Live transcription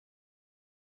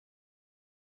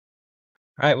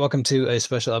All right, welcome to a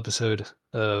special episode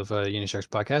of Unisharks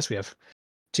podcast. We have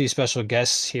two special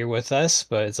guests here with us,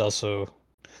 but it's also,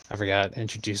 I forgot to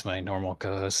introduce my normal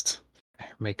co-host,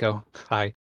 Mako.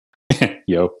 Hi.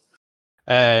 Yo.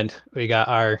 And we got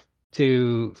our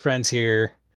two friends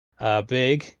here,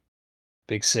 Big64,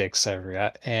 I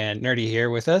forgot, and Nerdy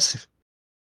here with us.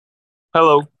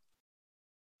 Hello.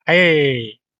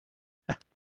 Hey.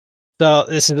 So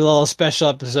this is a little special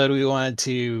episode. We wanted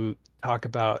to talk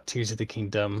about Tears of the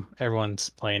Kingdom.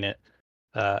 Everyone's playing it,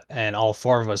 and all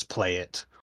four of us play it.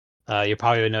 You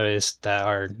probably would notice that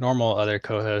our normal other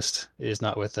co-host is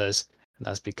not with us, and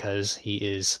that's because he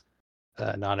is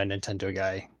not a Nintendo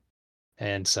guy,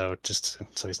 and so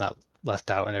he's not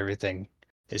left out and everything.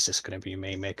 It's just going to be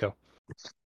me, Mako.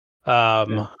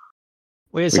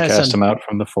 We cast him out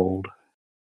from the fold.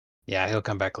 Yeah, he'll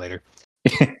come back later.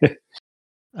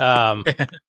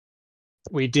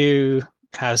 We do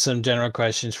have some general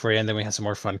questions for you, and then we have some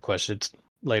more fun questions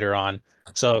later on.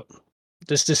 So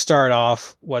just to start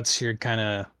off, what's your kind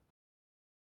of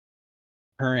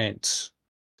current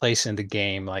place in the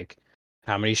game? Like,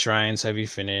 how many shrines have you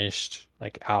finished?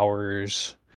 Like,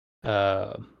 hours?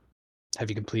 Have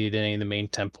you completed any of the main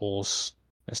temples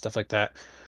and stuff like that?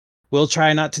 We'll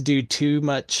try not to do too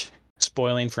much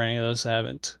spoiling for any of those that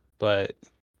haven't, but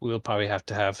we'll probably have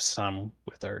to have some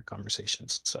with our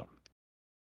conversations. So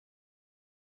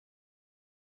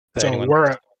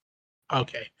we're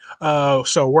okay.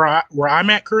 So where I'm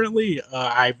at currently,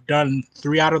 I've done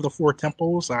 3 out of the 4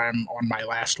 temples. I'm on my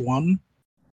last one.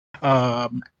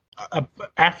 After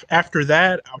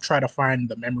that, I'll try to find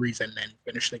the memories and then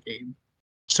finish the game.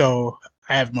 So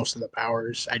I have most of the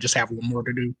powers. I just have one more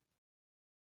to do.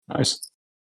 Nice.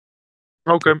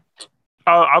 Okay.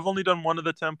 I've only done one of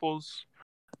the temples,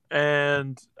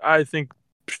 and I think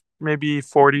maybe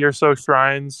 40 or so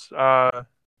shrines.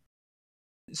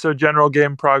 So general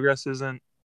game progress isn't,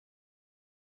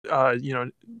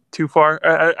 too far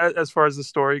as far as the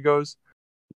story goes.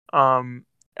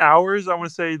 Hours, I want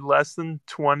to say less than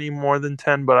 20, more than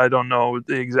 10, but I don't know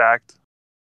the exact.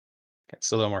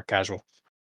 It's a little more casual.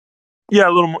 Yeah,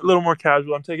 a little more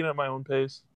casual. I'm taking it at my own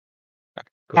pace.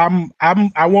 Cool.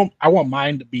 I want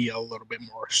mine to be a little bit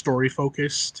more story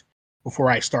focused before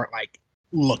I start like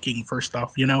looking for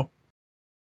stuff,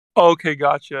 Okay,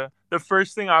 gotcha. The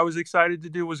first thing I was excited to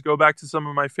do was go back to some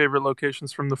of my favorite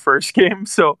locations from the first game.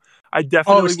 So I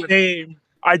definitely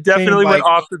went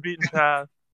off the beaten path.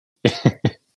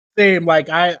 Same. Like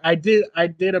I do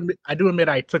admit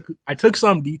I took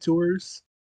some detours.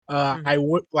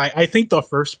 I think the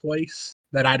first place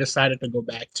that I decided to go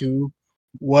back to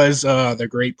was the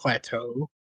Great Plateau.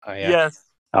 Oh yeah. Yes.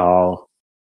 Oh.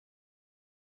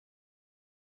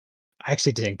 I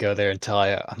actually didn't go there until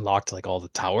I unlocked like all the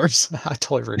towers. I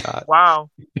totally forgot.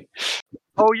 Wow.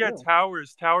 Oh yeah,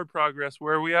 towers, tower progress.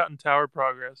 Where are we at in tower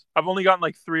progress? I've only gotten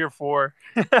like 3 or 4.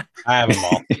 I have them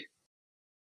all.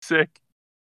 Sick.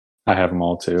 I have them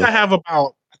all too. I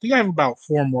think I have about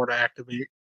 4 more to activate,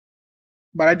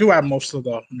 but I do have most of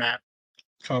the map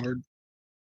covered.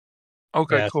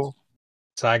 Okay, Yeah. cool.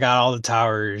 So I got all the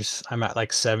towers. I'm at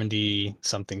like 70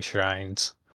 something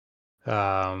shrines.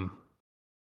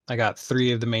 I got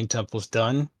 3 of the main temples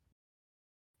done,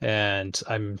 and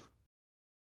I'm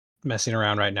messing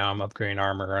around right now. I'm upgrading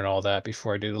armor and all that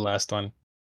before I do the last one.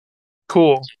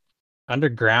 Cool.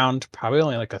 Underground, probably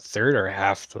only like a third or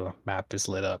half the map is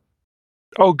lit up.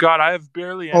 Oh god, I have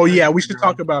barely. Oh yeah, we should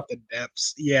talk about the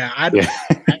depths. Yeah, I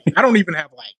don't even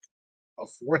have like a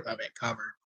fourth of it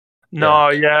covered. No,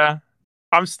 yeah.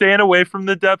 I'm staying away from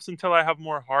the depths until I have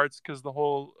more hearts because the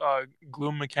whole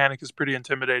gloom mechanic is pretty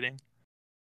intimidating.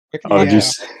 Oh, Yeah.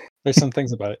 There's some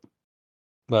things about it.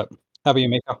 But how about you,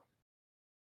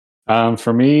 Mako?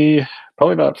 For me,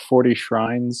 probably about 40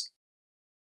 shrines.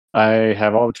 I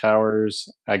have all the towers.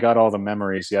 I got all the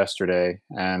memories yesterday,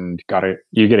 and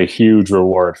you get a huge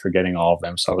reward for getting all of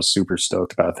them. So I was super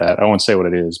stoked about that. I won't say what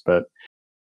it is, but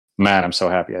man, I'm so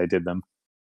happy I did them.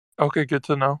 Okay, good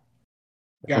to know.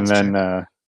 And then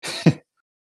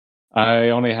I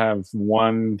only have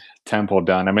 1 temple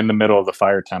done. I'm in the middle of the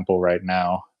fire temple right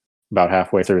now, about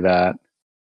halfway through that.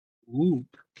 Ooh.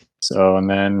 So, and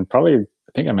then probably,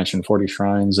 I think I mentioned 40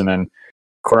 shrines, and then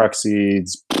Korok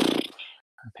Seeds,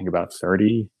 I think about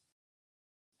 30.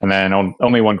 And then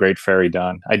only 1 Great Fairy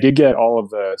done. I did get all of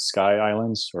the Sky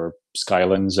Islands, or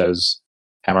Skylands as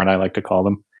Hammer and I like to call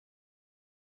them.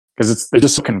 Because they're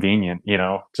just so convenient,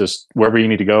 just wherever you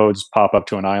need to go, just pop up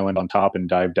to an island on top and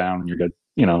dive down, and you're good.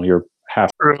 You're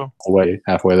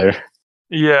halfway there.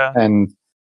 Yeah. And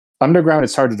underground,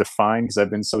 it's hard to define because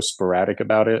I've been so sporadic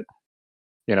about it.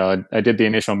 I did the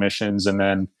initial missions, and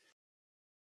then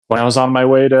when I was on my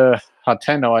way to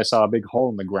Hateno, I saw a big hole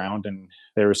in the ground, and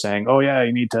they were saying, "Oh yeah,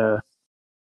 you need to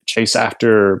chase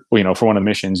after, for one of the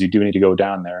missions, you do need to go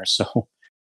down there." So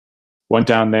went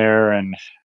down there, and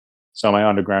so my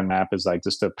underground map is like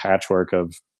just a patchwork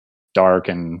of dark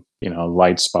and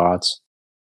light spots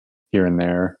here and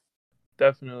there.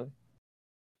 Definitely.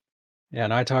 Yeah,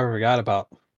 and I totally forgot about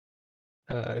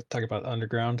talk about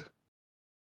underground.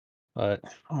 But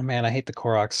oh man, I hate the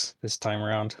Koroks this time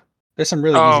around. There's some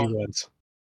really easy ones,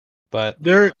 but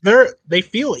they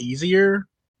feel easier,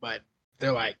 but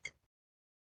they're like,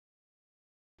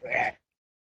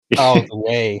 oh, the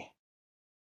way.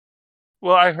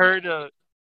 Well, I heard.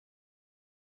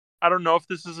 I don't know if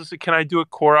this is. Can I do a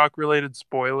Korok related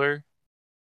spoiler?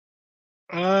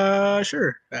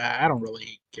 Sure. I don't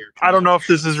really care. I don't know if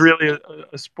this is really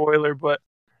a spoiler, but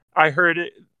I heard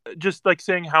it just like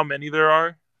saying how many there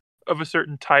are of a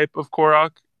certain type of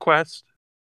Korok quest.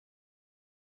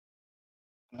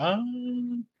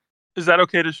 Is that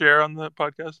okay to share on the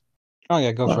podcast? Oh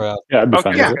yeah, go for it. Yeah, I'd be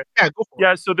fine with it. Yeah, go for it.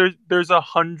 Yeah, so there's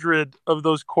 100 of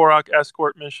those Korok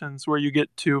escort missions where you get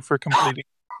 2 for completing.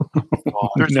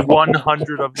 There's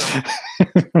 100 of them.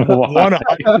 100.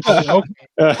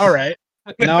 Okay. All right.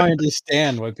 Now I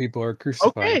understand why people are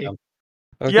crucifying them.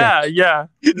 Okay. Yeah.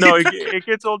 No, it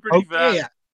gets old pretty fast.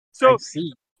 So,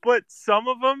 but some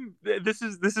of them, this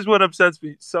is what upsets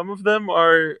me. Some of them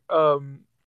are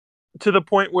to the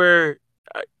point where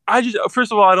I just,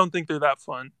 first of all, I don't think they're that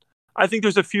fun. I think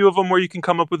there's a few of them where you can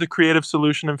come up with a creative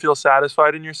solution and feel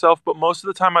satisfied in yourself. But most of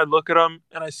the time I look at them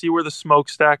and I see where the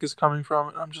smokestack is coming from.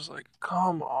 And I'm just like,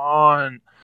 come on.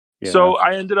 Yeah. So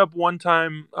I ended up one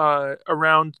time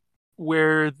around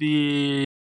where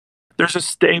there's a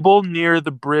stable near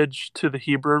the bridge to the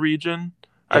Hebra region.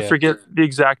 Yeah. I forget the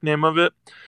exact name of it.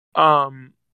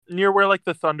 Near where like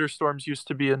the thunderstorms used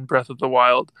to be in Breath of the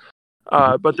Wild.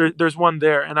 But there's one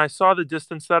there. And I saw the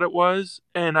distance that it was.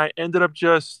 And I ended up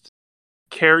just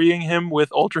carrying him with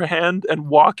Ultra Hand and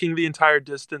walking the entire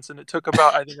distance, and it took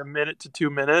about I think 1 minute to 2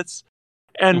 minutes.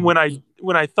 And when I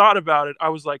thought about it, I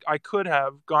was like, I could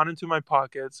have gone into my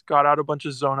pockets, got out a bunch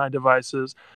of Zonai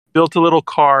devices, built a little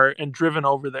car, and driven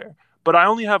over there. But I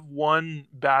only have 1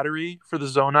 battery for the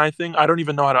Zonai thing. I don't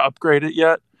even know how to upgrade it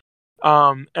yet.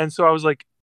 And so I was like,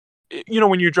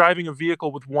 when you're driving a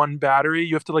vehicle with 1 battery,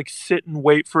 you have to like sit and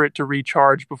wait for it to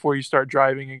recharge before you start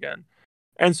driving again.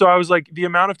 And so I was like, the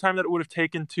amount of time that it would have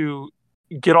taken to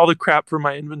get all the crap from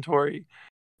my inventory,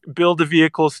 build a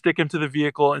vehicle, stick him to the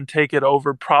vehicle, and take it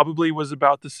over probably was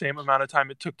about the same amount of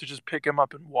time it took to just pick him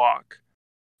up and walk.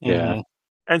 Yeah.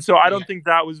 And so I don't think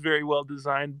that was very well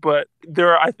designed, but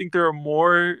I think there are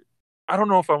more, I don't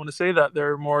know if I want to say that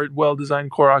there are more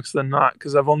well-designed Koroks than not,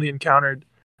 because I've only encountered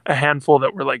a handful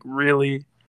that were like really,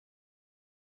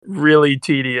 really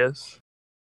tedious.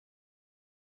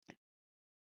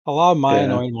 A lot of my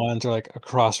annoying ones are like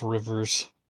across rivers,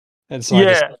 and so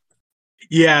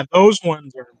those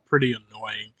ones are pretty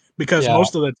annoying because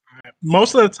most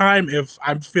of the time, if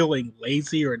I'm feeling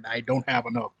lazy or I don't have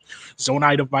enough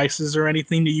Zonai devices or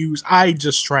anything to use, I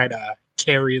just try to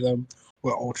carry them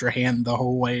with Ultra Hand the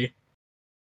whole way.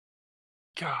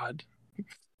 God,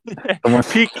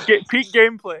 peak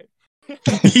gameplay.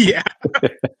 Yeah.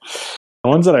 The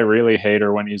ones that I really hate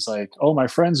are when he's like, "Oh, my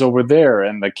friend's over there,"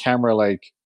 and the camera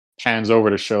like pans over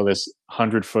to show this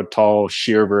 100-foot tall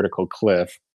sheer vertical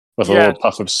cliff with a little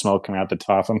puff of smoke coming out the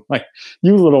top. I'm like,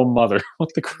 you little mother,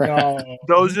 what the crap? No.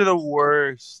 Those are the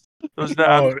worst. Those are the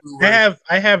absolute worst.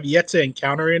 I have yet to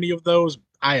encounter any of those.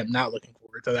 I am not looking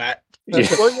forward to that.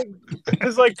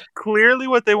 Because like clearly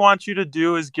what they want you to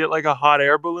do is get like a hot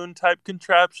air balloon type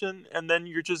contraption, and then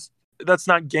you're just, that's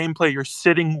not gameplay. You're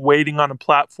sitting waiting on a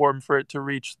platform for it to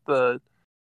reach the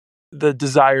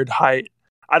desired height.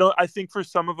 I think for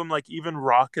some of them, like even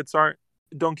rockets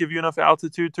don't give you enough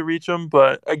altitude to reach them.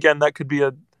 But again, that could be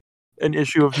an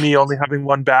issue of me only having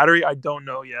 1 battery. I don't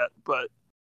know yet, but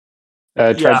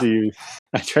I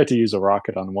tried to use a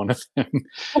rocket on one of them.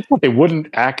 It wouldn't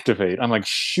activate. I'm like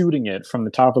shooting it from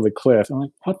the top of the cliff. I'm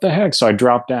like, what the heck? So I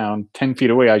drop down 10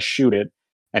 feet away. I shoot it,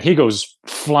 and he goes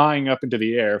flying up into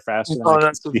the air faster than I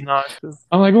can see. Obnoxious.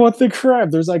 I'm like, what the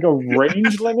crap? There's like a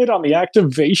range limit on the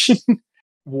activation.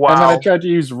 Wow. And then I tried to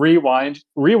use rewind.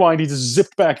 He just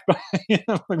zipped back by.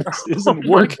 This isn't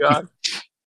working. God.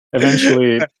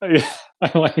 Eventually, I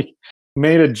like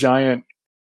made a giant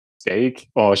stake.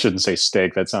 Well, I shouldn't say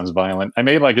stake. That sounds violent. I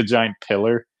made like a giant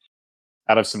pillar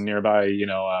out of some nearby,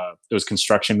 those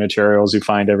construction materials you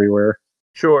find everywhere.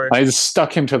 Sure. I just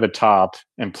stuck him to the top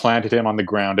and planted him on the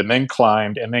ground, and then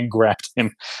climbed and then grabbed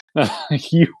him. I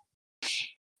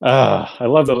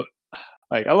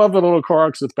Like, I love the little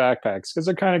Koroks with backpacks because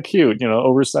they're kind of cute,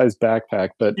 oversized backpack.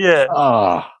 But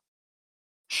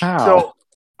how? So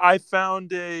I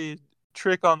found a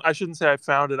trick on. I shouldn't say I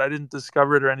found it. I didn't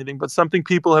discover it or anything. But something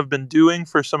people have been doing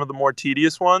for some of the more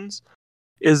tedious ones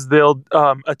is they'll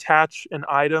attach an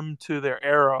item to their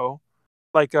arrow,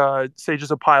 like say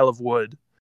just a pile of wood.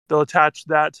 They'll attach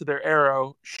that to their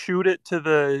arrow, shoot it to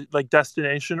the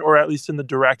destination, or at least in the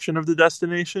direction of the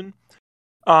destination,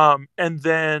 and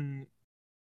then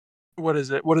what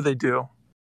is it? What do they do?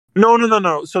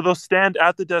 No. So they'll stand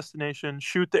at the destination,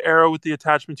 shoot the arrow with the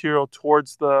attached material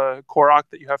towards the Korok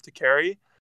that you have to carry.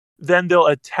 Then they'll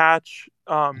attach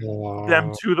them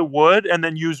to the wood and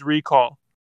then use recall.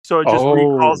 So it just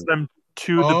recalls them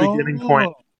to the beginning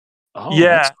point. Oh,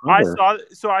 yeah, I saw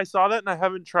that, and I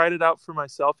haven't tried it out for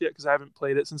myself yet because I haven't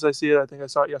played it since I see it. I think I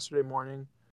saw it yesterday morning,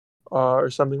 or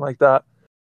something like that.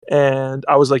 And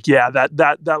I was like, yeah,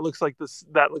 that looks like this.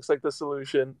 That looks like the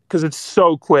solution because it's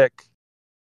so quick.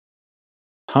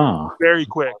 Very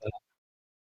quick.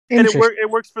 And it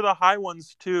works for the high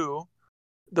ones too.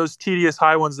 Those tedious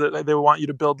high ones that they want you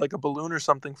to build like a balloon or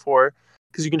something for,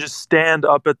 because you can just stand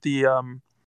up at the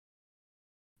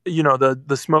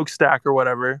the smokestack or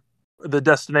whatever, the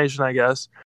destination, I guess,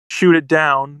 shoot it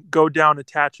down, go down,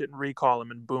 attach it, and recall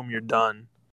them, and boom, you're done.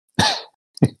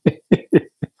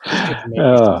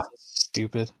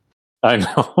 Stupid. I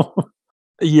know.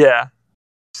 Yeah.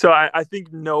 So I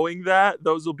think knowing that,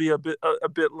 those will be a bit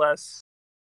less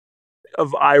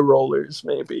of eye rollers,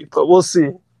 maybe, but we'll see.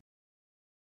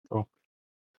 Cool.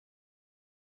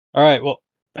 All right. Well,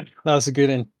 that was a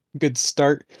good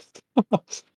start.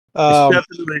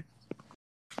 Definitely.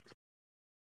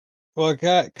 Well, I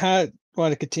kind of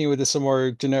want to continue with some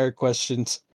more generic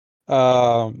questions.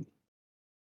 Like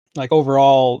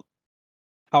overall,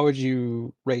 how would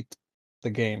you rate the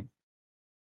game?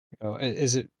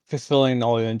 Is it fulfilling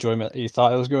all the enjoyment that you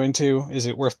thought it was going to? Is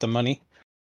it worth the money?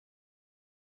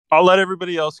 I'll let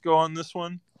everybody else go on this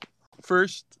one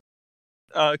first,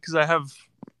 because I have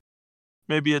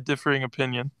maybe a differing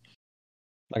opinion.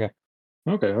 Okay.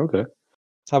 So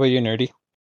how about you, Nerdy?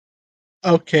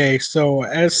 Okay, so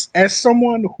as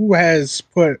someone who has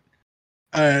put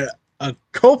a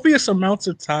copious amounts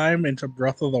of time into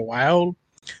Breath of the Wild,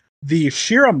 the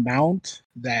sheer amount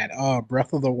that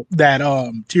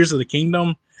Tears of the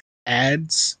Kingdom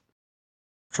adds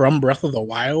from Breath of the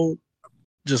Wild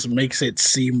just makes Breath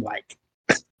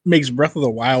of the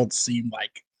Wild seem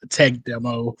like a tech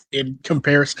demo in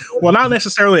comparison. Well, not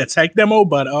necessarily a tech demo,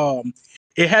 but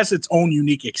it has its own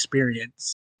unique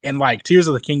experience. And Tears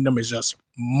of the Kingdom is just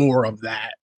more of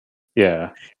that. Yeah.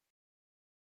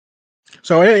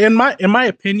 So in my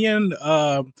opinion,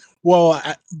 that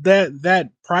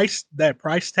price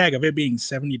tag of it being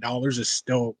 $70 is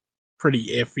still pretty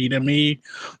iffy to me,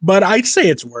 but I'd say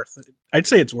it's worth it.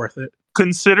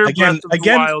 Consider Breath of the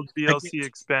Wild DLC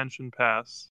expansion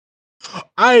pass.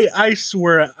 I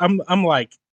swear, I'm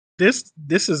like, this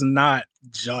is not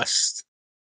just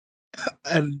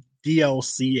a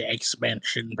DLC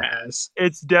expansion pass.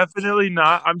 It's definitely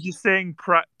not. I'm just saying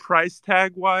price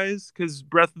tag wise, because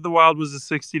Breath of the Wild was a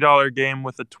 $60 game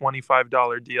with a $25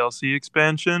 DLC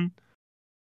expansion.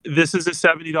 This is a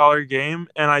 $70 game,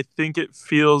 and I think it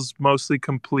feels mostly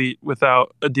complete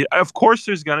without a DLC. Of course,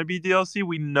 there's gonna be DLC.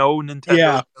 We know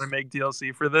Nintendo is gonna make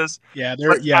DLC for this.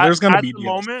 There's gonna be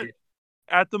DLC.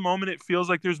 At the moment, it feels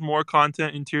like there's more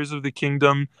content in Tears of the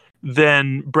Kingdom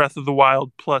than Breath of the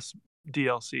Wild plus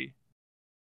DLC.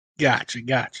 Gotcha.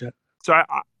 So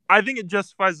I think it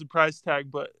justifies the price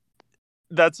tag, but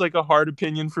that's like a hard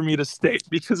opinion for me to state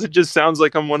because it just sounds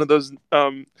like I'm one of those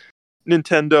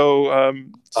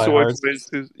Nintendo soy boys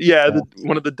who's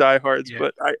one of the diehards,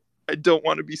 but I don't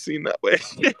want to be seen that way.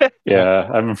 Yeah,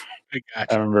 I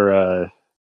remember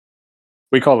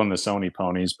we call them the Sony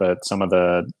ponies, but some of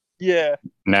the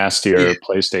nastier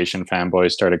PlayStation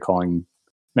fanboys started calling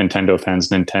Nintendo fans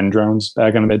Nintendrones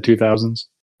back in the mid 2000s.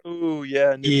 Ooh,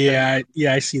 yeah. I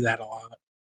see that a lot.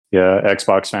 Yeah,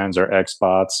 Xbox fans are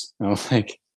Xbots. I was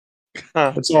like,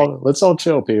 let's all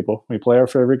chill, people. We play our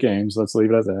favorite games. Let's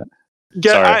leave it at that.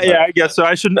 I guess so.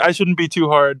 I shouldn't be too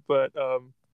hard, but the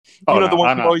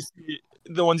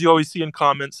ones you always see in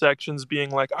comment sections being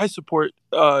like, I support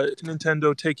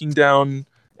Nintendo taking down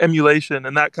emulation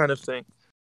and that kind of thing.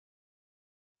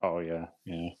 Oh yeah.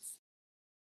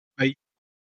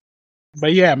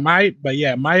 My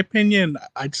opinion,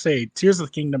 I'd say Tears of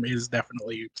the Kingdom is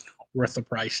definitely worth the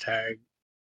price tag.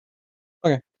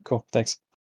 Okay, cool. Thanks.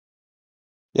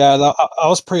 Yeah, I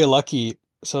was pretty lucky.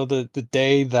 So the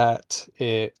day that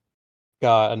it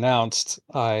got announced,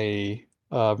 I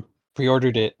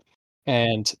pre-ordered it,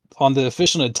 And on the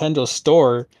official Nintendo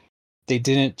store, they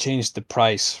didn't change the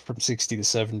price from 60 to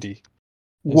 70.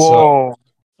 And Whoa!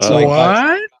 So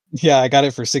What? I got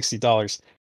it for $60.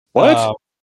 What?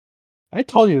 I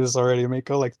told you this already,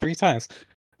 Mako, like 3 times.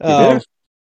 You did?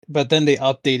 But then they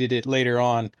updated it later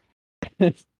on.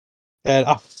 And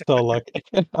I was so lucky.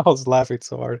 I was laughing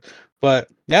so hard. But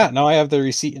yeah, now I have the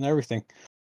receipt and everything.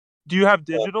 Do you have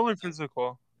digital or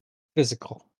physical?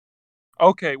 Physical.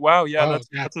 Okay. Wow. Yeah. Oh,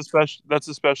 That's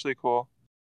especially cool.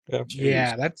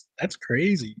 Yeah, that's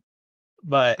crazy.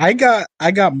 But I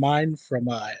got mine from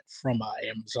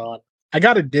Amazon. I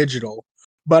got a digital,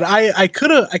 but I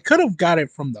could have got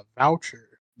it from the voucher.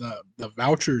 The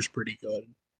voucher is pretty good.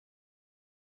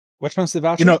 which one's the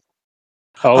voucher? You know,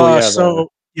 Oh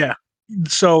yeah.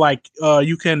 so like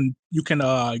you can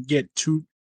get two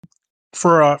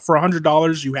for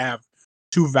 $100. You have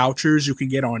 2 vouchers you can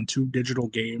get on 2 digital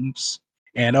games,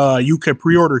 and you could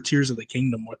pre-order Tears of the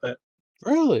Kingdom with it.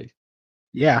 Really?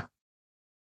 Yeah.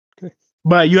 Okay.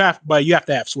 But you have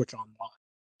to have Switch Online.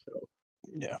 So.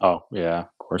 Yeah. Oh yeah,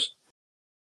 of course.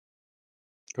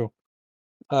 Cool.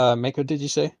 Mako, did you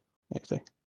say anything?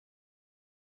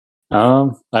 I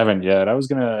haven't yet. I was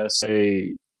gonna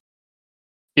say,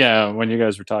 yeah, when you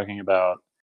guys were talking about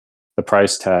the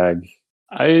price tag,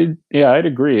 I'd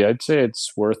agree. I'd say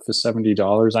it's worth the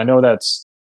 $70. I know that's,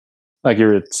 like you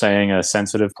were saying, a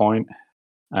sensitive point.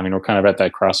 I mean, we're kind of at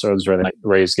that crossroads where they might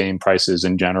raise game prices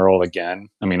in general again.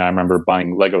 I mean, I remember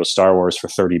buying Lego Star Wars for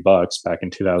 $30 back in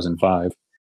 2005,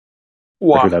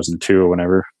 or 2002 or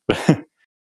whenever. But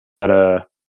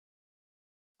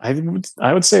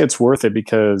I would say it's worth it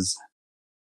because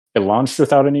it launched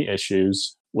without any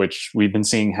issues, which we've been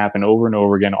seeing happen over and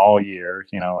over again all year.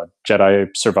 You know, Jedi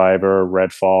Survivor,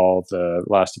 Redfall, the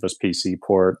Last of Us PC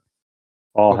port,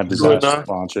 all had disastrous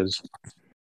launches.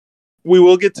 We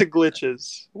will get to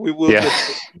glitches. We will. Yeah.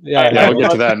 Yeah, we'll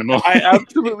get to that in a moment. I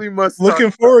absolutely must. Looking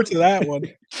forward to that one.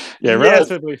 Yeah,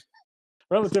 Yes.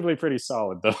 relatively pretty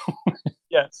solid though.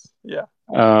 Yes. Yeah.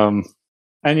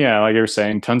 And yeah, like you were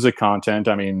saying, tons of content.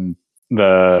 I mean,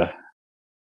 I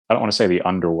don't want to say the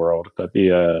underworld, but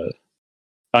the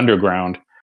underground.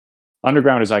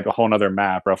 Underground is like a whole nother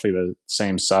map, roughly the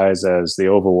same size as the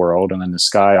overworld, and then the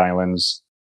Sky Islands.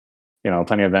 You know,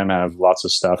 plenty of them have lots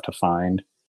of stuff to find.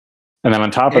 And then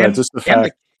on top of that, just the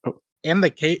fact, and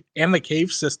the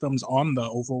cave systems on the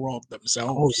overworld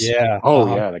themselves. Yeah.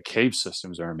 The cave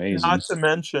systems are amazing. Not to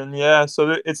mention, yeah.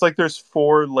 So it's like there's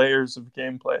 4 layers of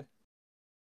gameplay.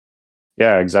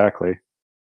 Yeah, exactly.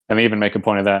 And they even make a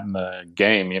point of that in the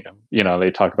game. You know, they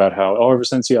talk about how ever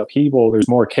since the upheaval, there's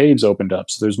more caves opened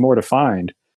up, so there's more to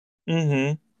find.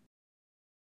 Mm-hmm.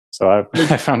 So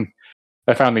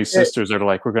I found these sisters that are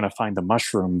like, we're going to find the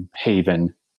mushroom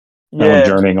haven. And we're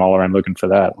journeying all around looking for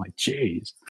that. I'm like,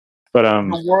 jeez. But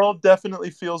the world definitely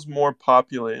feels more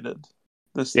populated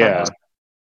this time. Yeah.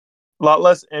 A lot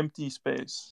less empty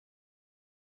space.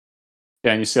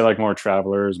 Yeah, and you see like more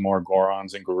travelers, more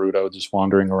Gorons and Gerudo just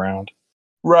wandering around.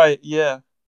 Right, yeah.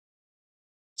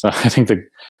 So I think the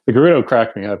Gerudo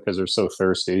cracked me up because they're so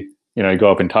thirsty. You know, you go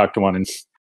up and talk to one, and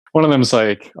one of them's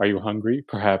like, "Are you hungry?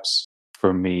 Perhaps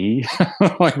for me?"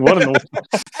 Like, what an old...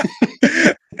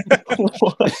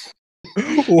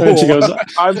 And she goes,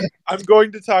 I'm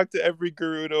going to talk to every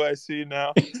Gerudo I see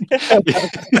now.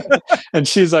 And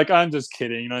she's like, I'm just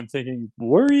kidding. And I'm thinking,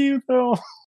 were you though?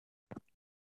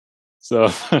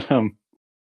 So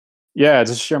yeah,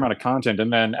 it's a sheer amount of content.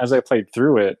 And then as I played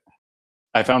through it,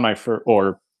 I found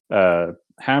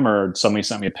Hammer suddenly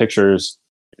sent me pictures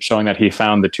showing that he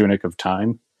found the Tunic of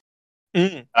Time.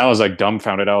 I was like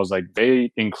dumbfounded. I was like,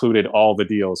 they included all the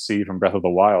DLC from Breath of the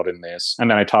Wild in this.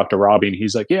 And then I talked to Robbie, and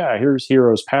he's like, yeah, here's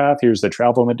Hero's Path, here's the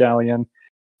travel medallion,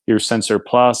 here's Sensor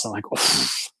Plus. I'm like, oh,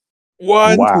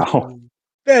 what? Wow,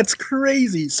 that's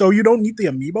crazy. So you don't need the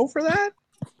amiibo for that?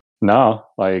 No,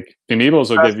 like the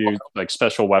amiibos will give you like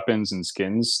special weapons and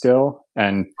skins still,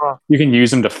 and you can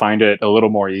use them to find it a little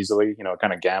more easily. You know,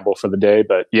 kind of gamble for the day,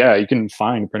 but yeah, you can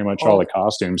find pretty much all the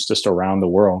costumes just around the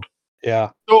world.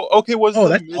 Yeah. So okay, was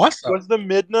that's awesome. Was the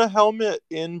Midna helmet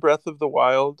in Breath of the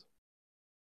Wild?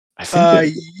 I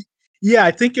think yeah, I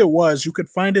think it was. You could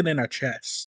find it in a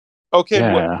chest. Okay,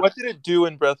 yeah. what did it do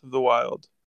in Breath of the Wild?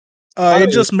 I think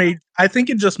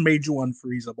it just made you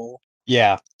unfreezable.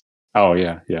 Yeah. Oh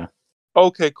yeah, yeah.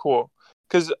 Okay, cool.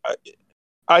 Because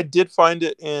I did find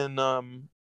it in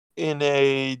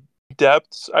a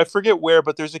depths. I forget where,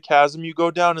 but there's a chasm you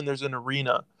go down, and there's an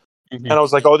arena. Mm-hmm. And I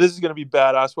was like, oh, this is going to be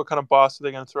badass. What kind of boss are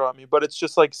they going to throw at me? But it's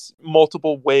just like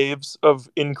multiple waves of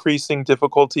increasing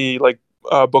difficulty, like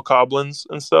bokoblins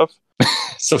and stuff.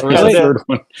 So Really? the third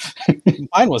one.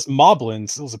 Mine was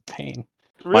Moblins. It was a pain.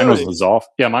 Mine was Really? Lizalf.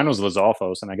 Yeah, mine was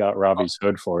Lizalfos, and I got Robbie's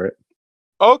hood for it.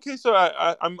 Okay, so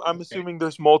I'm assuming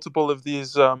there's multiple of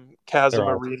these chasm There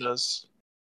are. arenas.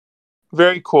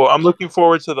 Very cool. I'm looking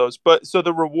forward to those. But so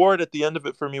the reward at the end of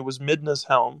it for me was Midna's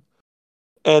Helm,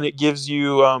 and it gives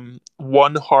you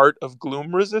 1 heart of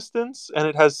gloom resistance, and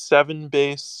it has 7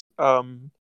 base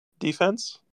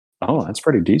defense. Oh, that's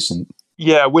pretty decent.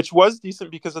 Yeah, which was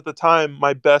decent because at the time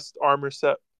my best armor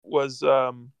set was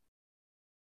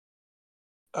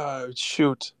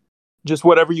shoot, just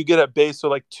whatever you get at base, so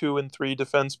like 2 and 3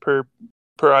 defense per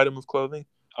item of clothing.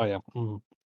 Oh yeah. Mm.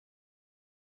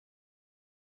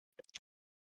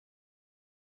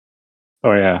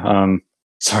 Oh yeah.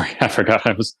 Sorry, I forgot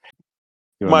I was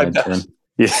doing My my bad. turn.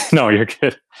 Yeah, no, you're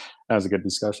good. That was a good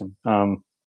discussion.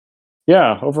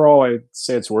 Yeah, overall, I'd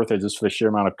say it's worth it just for the sheer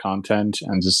amount of content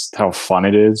and just how fun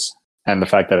it is, and the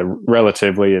fact that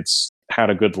it's had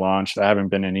a good launch. There haven't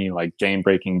been any like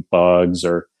game-breaking bugs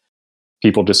or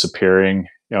people disappearing.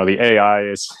 You know, the AI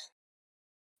is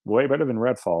way better than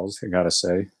Redfall's, I gotta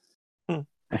say.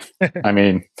 I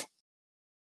mean,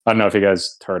 I don't know if you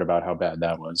guys heard about how bad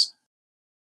that was.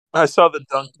 I saw the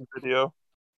Duncan video.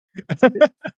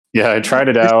 Yeah, I tried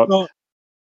it out.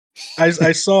 I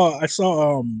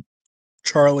saw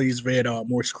Charlie's vid,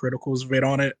 Morse Critical's vid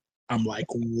on it. I'm like,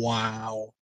 wow.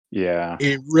 Yeah.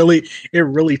 It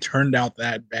really turned out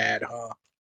that bad, huh?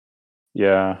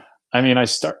 Yeah. I mean,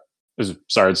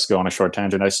 sorry, just go on a short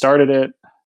tangent. I started it,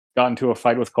 got into a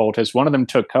fight with cultists. One of them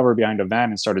took cover behind a van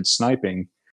and started sniping.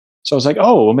 So I was like,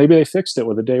 oh, well, maybe they fixed it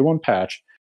with a day one patch.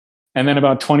 And then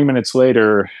about 20 minutes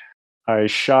later, I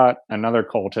shot another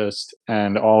cultist,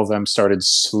 and all of them started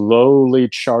slowly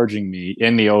charging me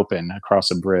in the open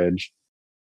across a bridge.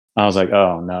 I was like,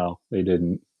 oh, no, they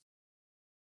didn't.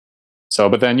 So,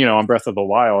 but then, on Breath of the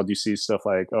Wild, you see stuff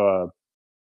like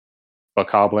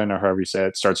Bokoblin, or however you say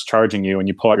it, starts charging you, and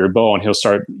you pull out your bow, and he'll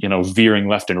start, veering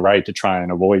left and right to try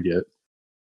and avoid it.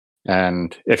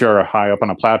 And if you're high up on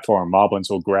a platform, moblins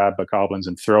will grab Bokoblins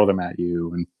and throw them at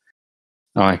you. And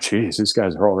I'm like, geez, these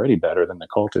guys are already better than the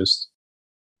cultists.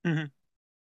 Mm-hmm.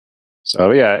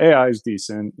 So yeah, AI is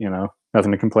decent,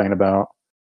 nothing to complain about.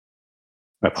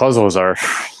 The puzzles are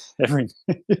every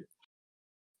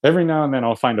now and then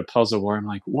I'll find a puzzle where I'm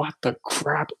like, what the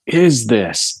crap is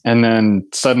this? And then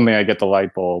suddenly I get the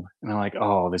light bulb and I'm like,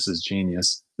 oh, this is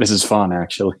genius. This is fun,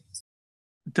 actually.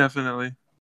 Definitely.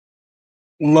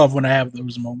 Love when I have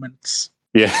those moments.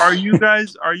 Yeah. Are you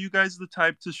guys the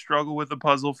type to struggle with a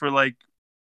puzzle for like,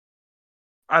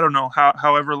 I don't know,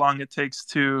 however long it takes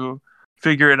to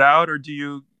figure it out, or do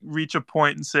you reach a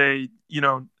point and say,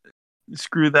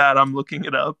 screw that, I'm looking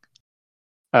it up?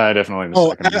 Definitely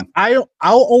the second one.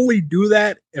 I'll only do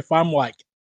that if I'm like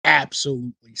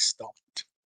absolutely stumped.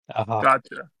 Uh-huh.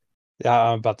 Gotcha. Yeah,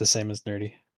 I'm about the same as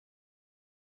Nerdy.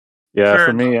 Yeah, Fair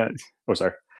for me,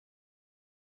 sorry.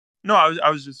 No, I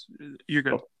was just, you're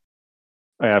good.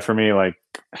 Yeah, for me, like,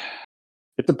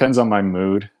 it depends on my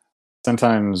mood.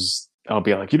 Sometimes I'll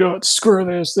be like, screw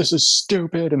this is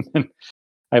stupid. And then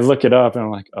I look it up and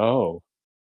I'm like, oh,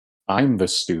 I'm the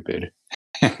stupid.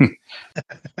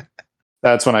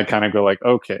 That's when I kind of go like,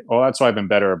 okay, well, that's why I've been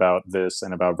better about this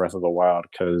and about Breath of the Wild,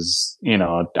 because,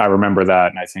 I remember that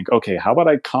and I think, okay, how about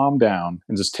I calm down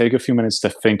and just take a few minutes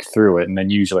to think through it, and then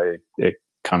usually it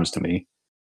comes to me.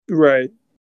 Right.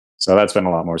 So that's been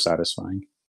a lot more satisfying.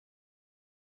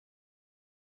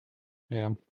 Yeah.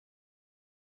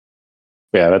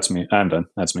 Yeah, that's me. I'm done.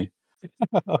 That's me.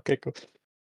 Okay, cool.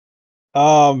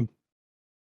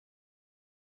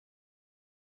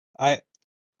 I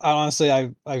honestly,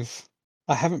 I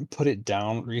haven't put it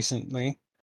down recently.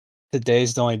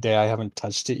 Today's the only day I haven't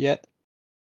touched it yet.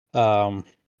 That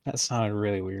sounded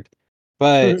really weird,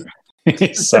 but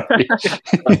sorry.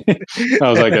 That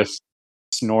was like a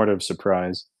snort of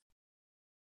surprise.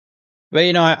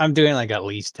 But I'm doing like at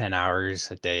least 10 hours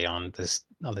a day on this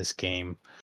game,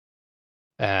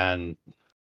 and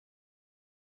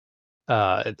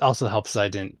it also helps that I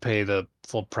didn't pay the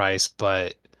full price,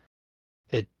 but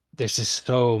there's just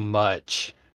so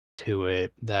much to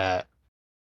it that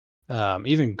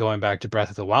even going back to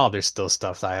Breath of the Wild, there's still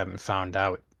stuff that I haven't found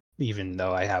out, even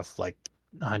though I have like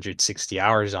 160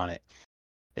 hours on it.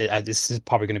 This is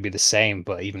probably going to be the same,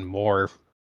 but even more.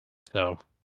 So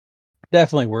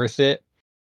definitely worth it.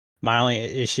 My only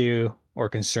issue or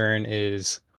concern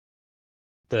is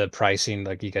the pricing,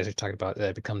 like you guys are talking about,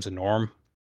 that becomes a norm.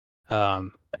 I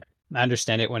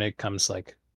understand it when it comes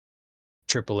like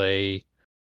AAA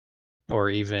or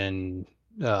even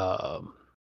I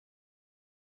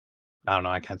don't know,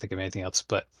 I can't think of anything else,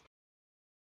 but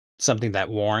something that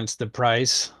warrants the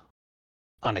price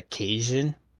on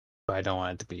occasion, but I don't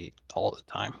want it to be all the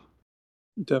time.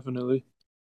 Definitely.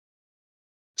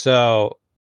 So,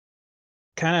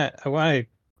 I want to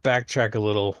backtrack a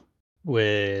little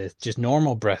with just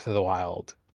normal Breath of the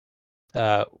Wild.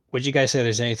 Would you guys say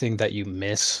there's anything that you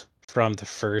miss from the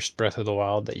first Breath of the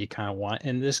Wild that you kind of want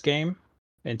in this game,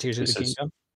 in Tears of the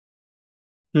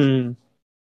Kingdom?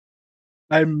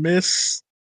 I miss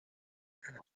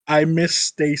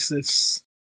stasis.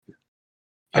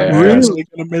 I'm Yeah. actually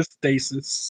gonna miss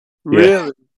stasis.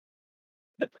 Really?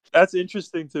 That's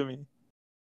interesting to me.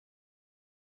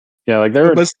 Yeah, like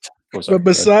there. But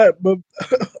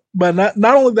not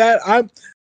only that,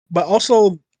 but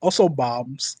also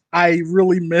bombs. I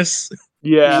really miss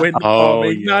wind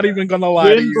bombing. Not even gonna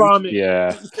lie to you. Bombing.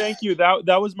 Yeah. Thank you.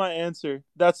 That was my answer.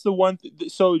 That's the one.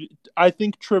 So I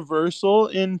think traversal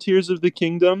in Tears of the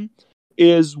Kingdom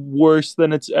is worse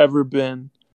than it's ever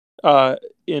been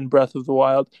in Breath of the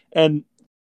Wild. And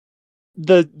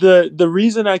the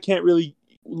reason I can't really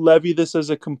levy this as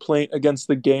a complaint against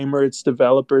the game or its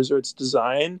developers or its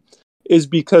design is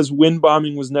because wind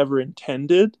bombing was never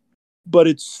intended, but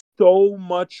it's so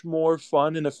much more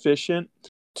fun and efficient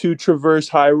to traverse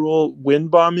Hyrule wind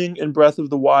bombing in Breath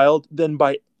of the Wild than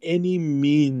by any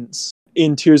means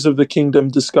in Tears of the Kingdom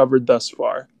discovered thus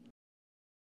far.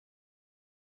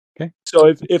 Okay.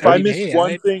 So if I miss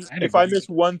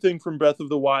one thing from Breath of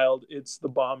the Wild, it's the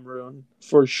bomb rune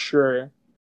for sure.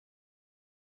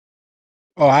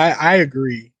 Oh, I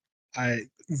agree. I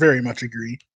very much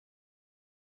agree.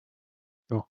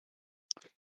 Cool.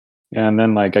 Yeah, and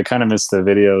then like I kind of miss the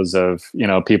videos of, you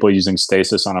know, people using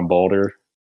stasis on a boulder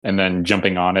and then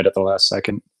jumping on it at the last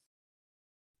second.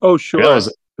 Oh, sure.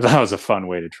 That was a fun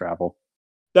way to travel.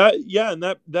 And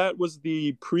that was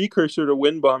the precursor to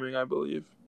wind bombing, I believe.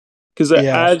 Because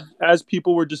as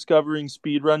people were discovering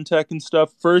speedrun tech and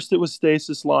stuff, first it was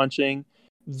stasis launching.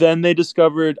 Then they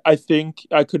discovered, I think,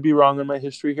 I could be wrong on my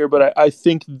history here, but I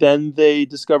think then they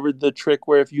discovered the trick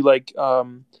where if you like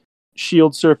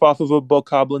shield surf off of a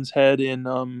Bokoblin's head in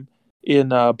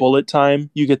bullet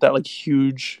time, you get that like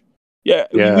huge. Yeah,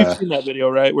 we've seen that video,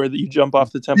 right? Where you jump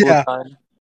off the Temple of Time.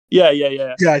 Yeah.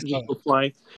 Yeah, just go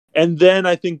flying. And then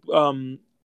I think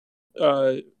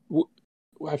I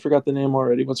forgot the name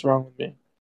already. What's wrong with me?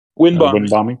 Wind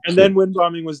bombing. And then wind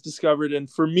bombing was discovered, and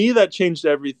for me that changed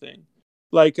everything.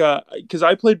 Like, because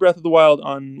I played Breath of the Wild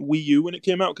on Wii U when it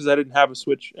came out because I didn't have a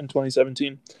Switch in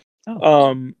 2017.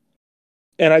 And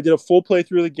I did a full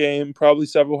playthrough of the game, probably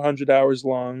several hundred hours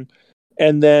long.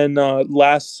 And then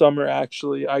last summer,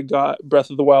 actually, I got Breath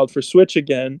of the Wild for Switch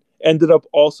again. Ended up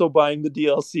also buying the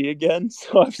DLC again.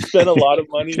 So I've spent a lot of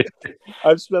money.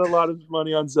 I've spent a lot of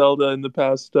money on Zelda in the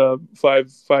past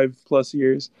 5+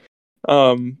 years.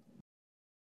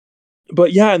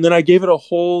 But yeah, and then I gave it a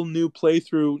whole new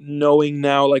playthrough, knowing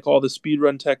now like all the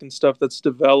speedrun tech and stuff that's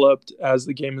developed as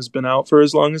the game has been out for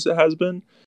as long as it has been.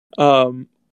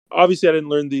 Obviously, I didn't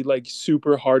learn the like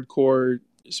super hardcore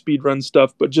speedrun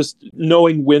stuff, but just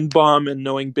knowing wind bomb and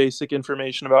knowing basic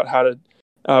information about how to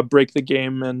break the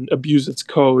game and abuse its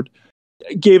code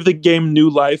gave the game new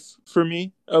life for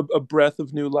me, a breath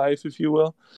of new life, if you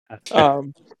will.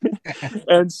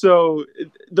 And so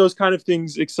those kind of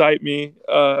things excite me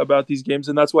about these games,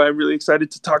 and that's why I'm really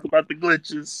excited to talk about the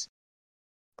glitches.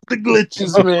 The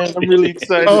glitches, man. I'm really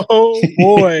excited. Oh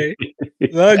boy,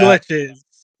 the glitches.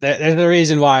 There's a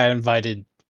reason why I invited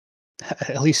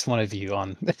at least one of you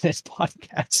on this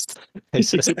podcast.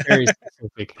 It's a very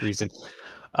specific reason.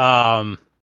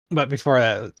 But before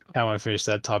that, I want to finish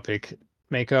that topic.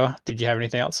 Mako, did you have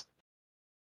anything else?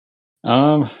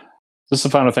 Just the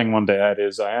final thing one day I had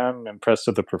is I am impressed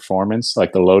with the performance,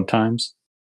 like the load times.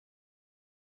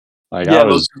 Like yeah,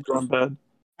 those are going bad.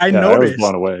 I noticed. I was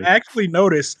blown away. I actually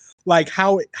noticed like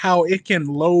how it can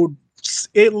load.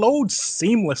 It loads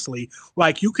seamlessly.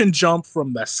 Like you can jump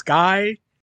from the sky,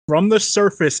 from the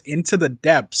surface into the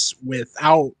depths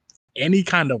without any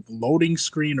kind of loading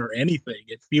screen or anything.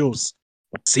 It feels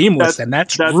seamless, and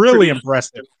that's really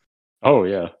impressive. Oh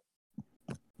yeah.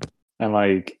 And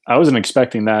like I wasn't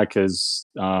expecting that because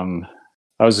I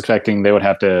was expecting they would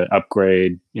have to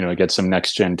upgrade, you know, get some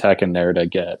next gen tech in there to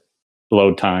get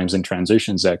load times and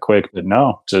transitions that quick. But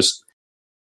no,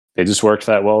 they just worked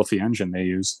that well with the engine they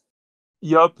use.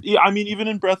 Yup. Yeah, I mean, even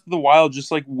in Breath of the Wild,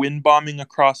 just like wind bombing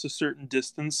across a certain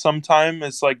distance, sometime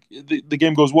it's like the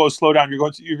game goes, "Whoa, slow down!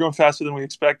 You're going faster than we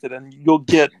expected," and you'll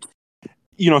get,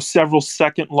 you know, several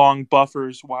second long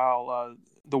buffers while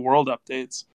the world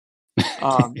updates.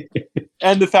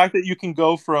 And the fact that you can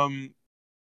go from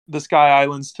the Sky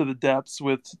Islands to the depths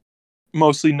with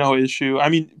mostly no issue. I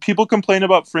mean, people complain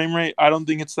about frame rate. I don't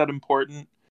think it's that important.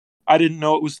 I didn't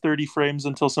know it was 30 frames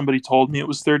until somebody told me it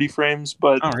was 30 frames,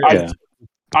 but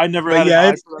I never had an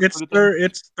eye for that sort of thing.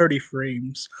 It's 30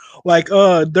 frames. Like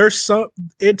there's some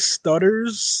it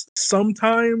stutters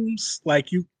sometimes, but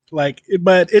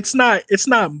it's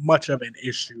not much of an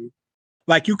issue.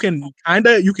 Like you can kind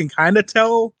of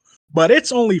tell, but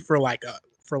it's only for like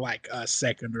a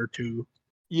second or two.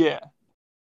 Yeah.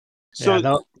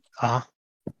 So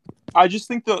I just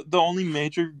think the only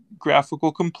major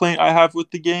graphical complaint I have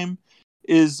with the game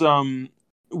is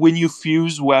when you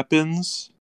fuse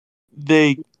weapons,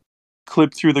 they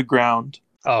clip through the ground.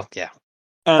 Oh yeah.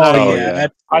 And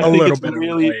I think it's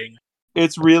annoying.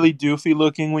 It's really doofy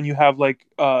looking when you have like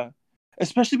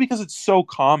especially because it's so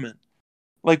common.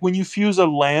 Like when you fuse a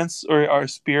lance or a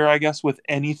spear, I guess, with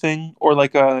anything, or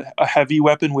like a heavy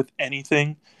weapon with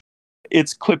anything,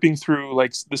 it's clipping through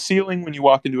like the ceiling when you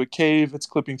walk into a cave. It's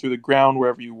clipping through the ground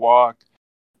wherever you walk.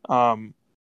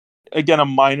 Again, a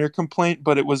minor complaint,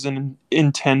 but it was an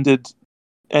intended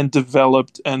and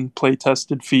developed and play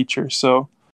tested feature. So,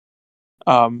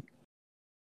 kind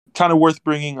of worth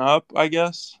bringing up, I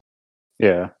guess.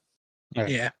 Yeah.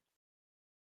 Yeah.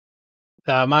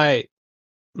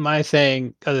 My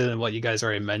thing, other than what you guys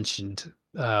already mentioned,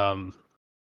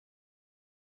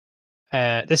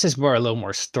 this is a little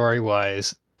more story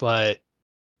wise, but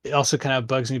it also kind of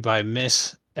bugs me. But I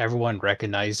miss everyone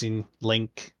recognizing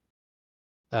Link.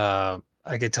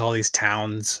 I get to all these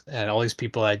towns and all these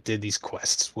people I did these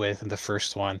quests with in the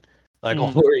first one. Like, oh,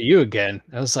 who are you again?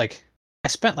 I was like, I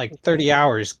spent like 30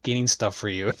 hours getting stuff for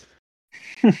you.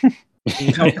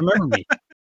 You don't remember me.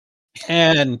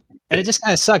 And it just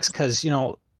kind of sucks because,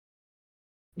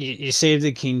 you save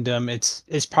the kingdom.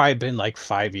 It's probably been like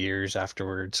 5 years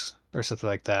afterwards or something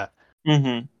like that.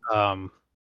 Mm-hmm.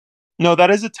 No, that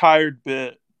is a tired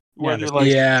bit where they're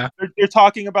like, they're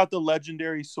talking about the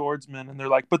legendary swordsman, and they're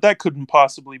like, but that couldn't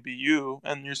possibly be you,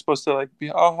 and you're supposed to like be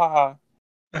haha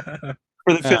for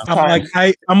the fifth time.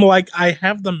 I'm like I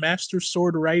have the master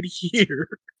sword right here.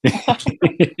 I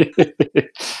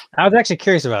was actually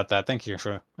curious about that. Thank you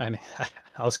for. I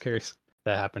was curious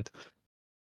that happened,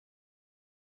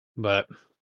 but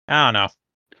I don't know.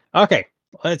 Okay,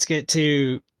 let's get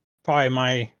to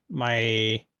probably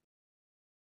my.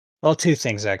 Well, two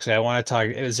things actually. I want to talk.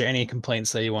 Is there any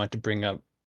complaints that you want to bring up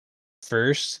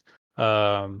first?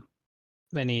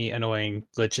 Any annoying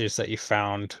glitches that you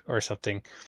found or something?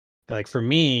 Like for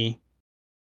me,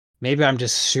 maybe I'm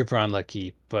just super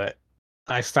unlucky, but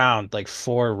I found like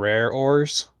 4 rare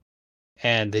ores,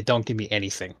 and they don't give me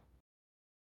anything,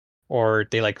 or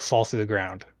they like fall through the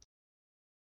ground,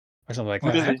 or something like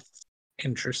that. Really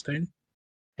interesting.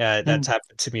 Yeah, that's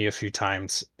happened to me a few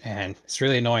times, and it's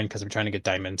really annoying because I'm trying to get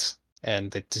diamonds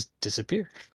and they just disappear.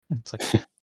 It's like,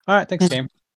 all right, thanks, game.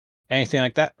 Anything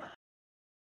like that?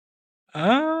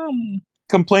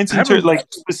 Complaints like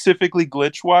specifically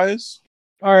glitch wise,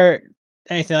 or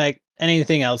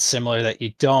anything else similar that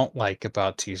you don't like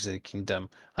about Tears of the Kingdom?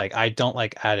 Like I don't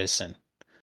like Addison.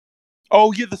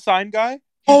 Oh yeah, the sign guy.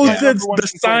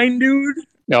 The sign dude.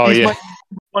 Oh He's yeah. my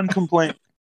one complaint.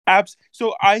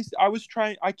 So I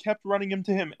kept running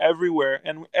into him everywhere,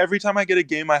 and every time I get a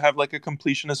game I have like a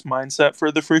completionist mindset for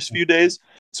the first few days,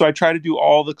 so I try to do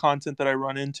all the content that I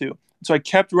run into. So I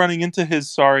kept running into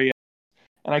his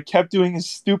and I kept doing his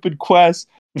stupid quests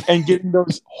and getting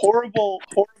those horrible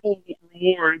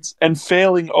rewards and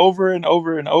failing over and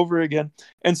over and over again.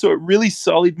 And so it really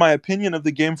sullied my opinion of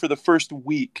the game for the first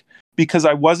week, because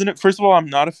first of all, I'm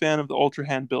not a fan of the Ultra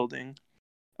Hand building.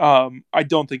 I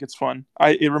don't think it's fun.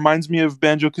 It reminds me of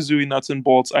Banjo-Kazooie Nuts and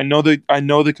Bolts. I know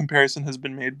the comparison has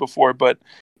been made before, but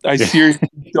I seriously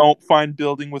don't find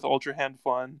building with Ultra Hand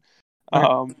fun.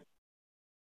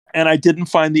 And I didn't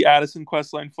find the Addison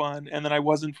questline fun, and then I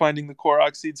wasn't finding the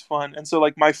Korok seeds fun. And so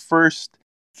like my first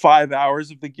 5 hours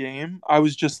of the game, I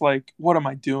was just like, what am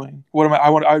I doing? I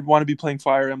want to be playing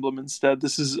Fire Emblem instead.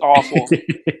 This is awful.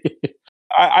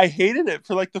 I hated it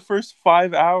for like the first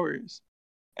 5 hours.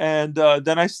 And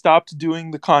then I stopped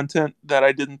doing the content that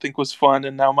I didn't think was fun,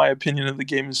 and now my opinion of the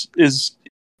game is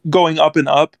going up and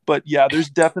up. But yeah, there's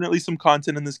definitely some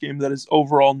content in this game that is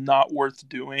overall not worth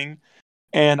doing,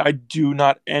 and I do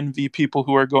not envy people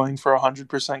who are going for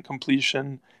 100%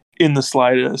 completion in the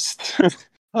slightest.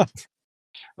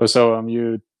 So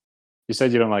you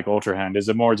said you don't like Ultra Hand. Is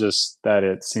it more just that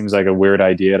it seems like a weird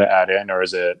idea to add in, or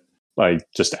is it like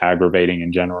just aggravating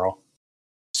in general?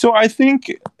 So I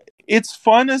think it's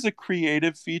fun as a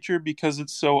creative feature because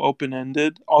it's so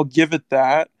open-ended. I'll give it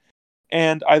that.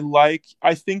 And I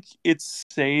think it's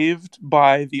saved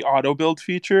by the auto build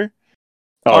feature.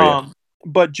 Oh yeah.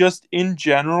 but just in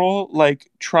general, like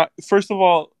first of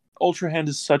all, Ultra Hand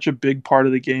is such a big part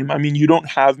of the game. I mean, you don't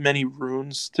have many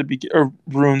runes to begin, or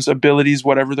runes abilities,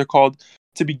 whatever they're called,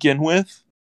 to begin with.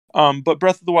 But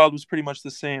Breath of the Wild was pretty much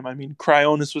the same. I mean,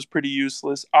 Cryonis was pretty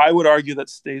useless. I would argue that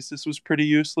Stasis was pretty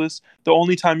useless. The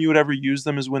only time you would ever use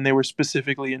them is when they were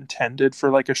specifically intended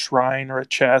for like a shrine or a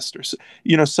chest or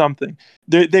something.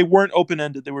 They weren't open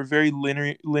ended. They were very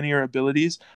linear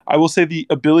abilities. I will say the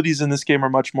abilities in this game are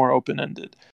much more open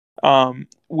ended,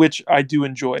 which I do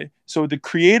enjoy. So the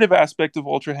creative aspect of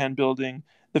Ultra Hand building,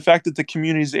 the fact that the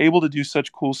community is able to do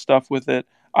such cool stuff with it,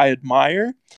 I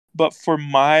admire. But for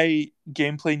my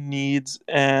gameplay needs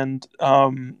and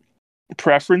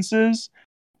preferences,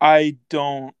 I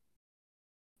don't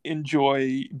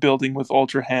enjoy building with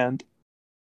Ultra Hand.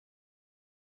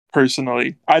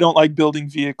 Personally, I don't like building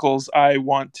vehicles. I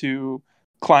want to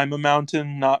climb a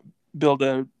mountain, not build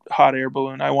a hot air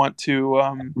balloon. I want to,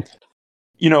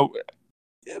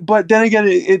 but then again,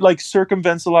 it like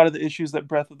circumvents a lot of the issues that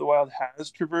Breath of the Wild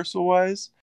has traversal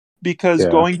wise, because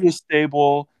going to a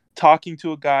stable, talking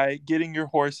to a guy, getting your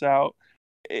horse out,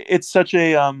 it's such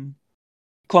a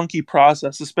clunky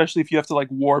process, especially if you have to like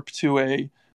warp to a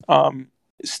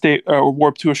state or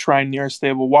warp to a shrine near a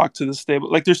stable, walk to the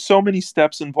stable. Like there's so many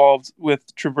steps involved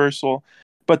with traversal.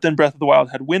 But then Breath of the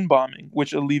Wild had wind bombing,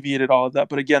 which alleviated all of that.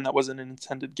 But again, that wasn't an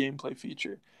intended gameplay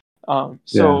feature. How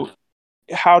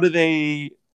do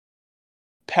they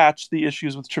patch the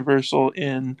issues with traversal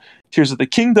in Tears of the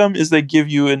Kingdom is they give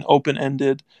you an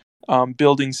open-ended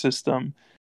building system.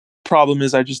 Problem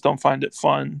is I just don't find it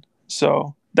fun.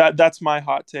 So that's my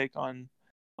hot take on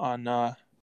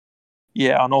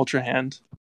Ultra Hand.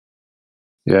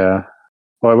 Yeah.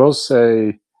 Well, I will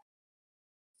say,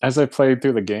 as I played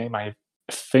through the game, I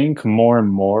think more and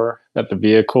more that the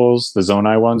vehicles, the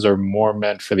Zonai ones, are more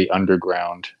meant for the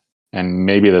underground and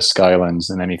maybe the Skylands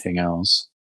than anything else.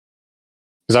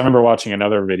 Because I remember watching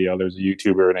another video. There's a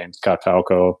YouTuber named Scott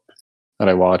Falco that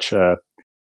I watch.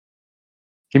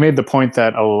 He made the point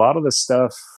that a lot of the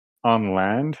stuff on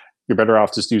land, you're better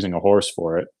off just using a horse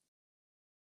for it.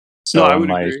 So I would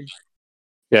agree.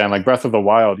 Yeah, and like Breath of the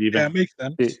Wild, even it makes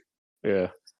sense. Yeah.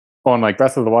 Well, and like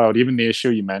Breath of the Wild, even the issue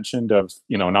you mentioned of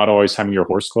not always having your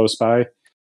horse close by,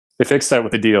 they fixed that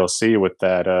with the DLC with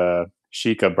that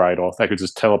Sheikah bridle that could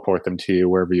just teleport them to you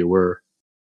wherever you were.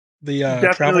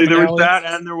 Definitely there was that,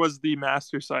 and there was the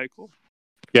Master Cycle.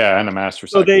 Yeah, and the Master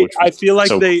Cycle. So I feel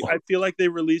like they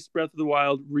released Breath of the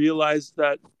Wild, realized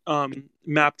that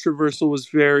map traversal was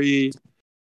very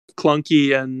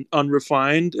clunky and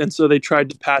unrefined, and so they tried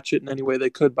to patch it in any way they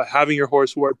could by having your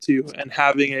horse warp to you and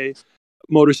having a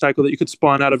motorcycle that you could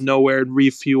spawn out of nowhere and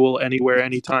refuel anywhere,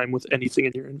 anytime with anything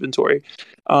in your inventory.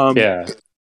 I'm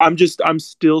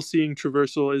still seeing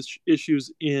traversal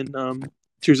issues in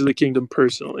Tears of the Kingdom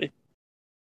personally.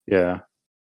 Yeah.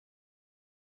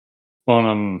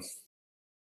 Well,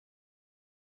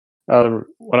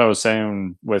 what I was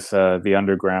saying with the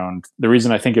underground, the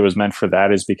reason I think it was meant for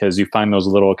that is because you find those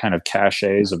little kind of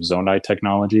caches of Zonai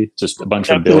technology, just a bunch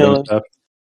of building stuff.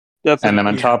 Definitely. And then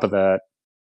on top of that,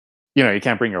 you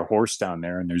can't bring your horse down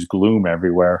there, and there's gloom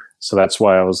everywhere. So that's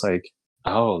why I was like,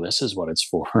 oh, this is what it's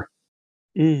for.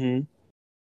 Mm-hmm.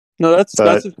 No, that's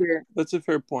a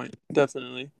fair point,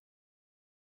 definitely.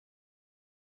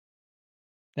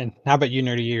 And how about you,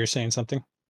 Nerdy? You're saying something?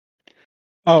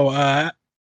 Oh, I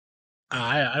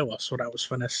lost what I was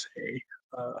gonna say.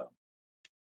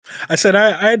 I said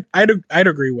I'd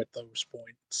agree with those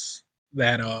points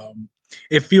that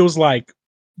it feels like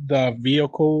the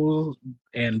vehicles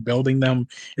and building them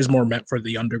is more meant for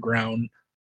the underground,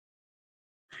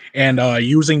 and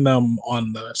using them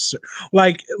on the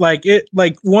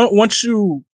once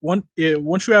you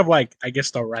have like I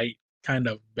guess the right kind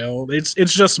of build, it's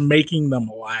just making them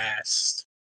last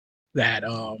that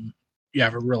you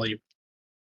have a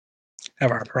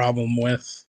problem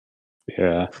with.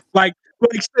 Yeah.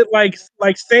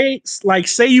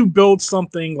 Say you build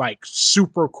something like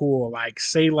super cool, like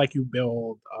say like you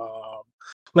build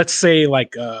let's say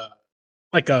like a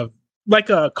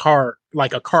cart,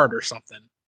 like a cart or something,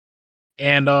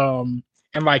 and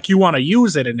like you want to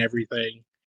use it and everything,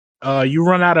 you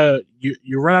run out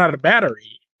of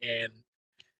battery,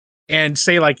 and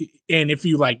say like, and if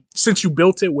you like, since you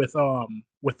built it with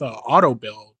the auto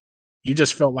build, you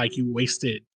just felt like you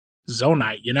wasted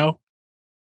Zonite,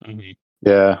 Mm-hmm.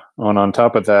 Yeah. And on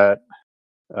top of that,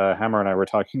 Hammer and I were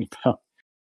talking about,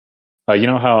 you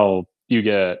know how you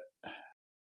get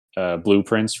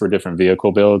blueprints for different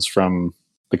vehicle builds from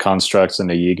the constructs in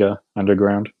the Yiga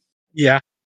underground? Yeah.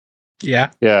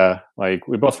 Like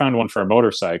we both found one for a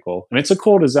motorcycle, and it's a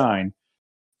cool design.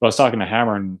 But I was talking to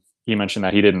Hammer, and he mentioned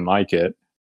that he didn't like it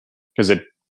because it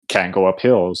can't go up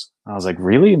hills. I was like,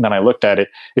 really? And then I looked at it.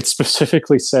 It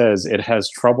specifically says it has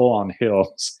trouble on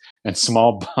hills and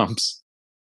small bumps.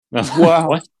 Wow.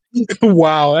 What?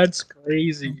 Wow, that's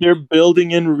crazy. You're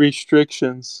building in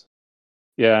restrictions.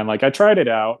 Yeah, and like I tried it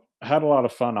out. I had a lot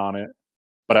of fun on it,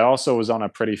 but I also was on a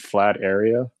pretty flat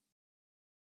area.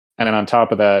 And then on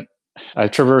top of that, I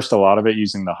traversed a lot of it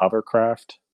using the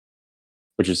hovercraft,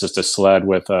 which is just a sled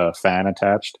with a fan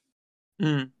attached.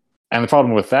 Mm. And the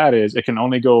problem with that is it can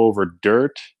only go over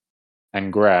dirt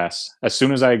and grass. As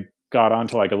soon as I got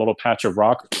onto like a little patch of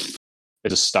rock, it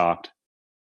just stopped.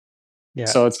 Yeah.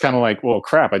 So it's kind of like, well,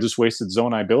 crap, I just wasted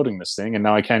Zonai building this thing and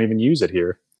now I can't even use it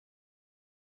here.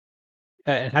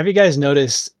 And have you guys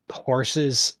noticed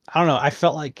horses? I don't know. I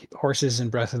felt like horses in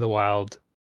Breath of the Wild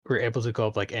were able to go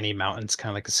up like any mountains,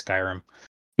 kind of like a Skyrim.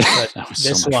 But That was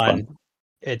this so much one, fun.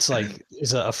 it's like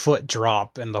it's a foot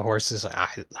drop, and the horse is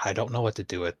like, I don't know what to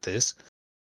do with this.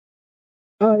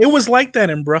 It was like that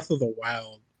in Breath of the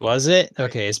Wild. Was it?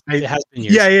 Okay, it has been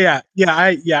years.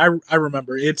 I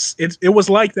remember. It was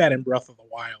like that in Breath of the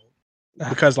Wild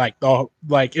because like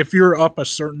if you're up a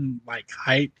certain like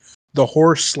height, the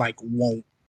horse like won't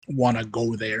want to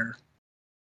go there.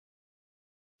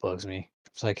 Blows me.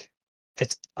 It's like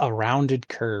it's a rounded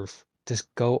curve.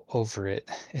 Just go over it.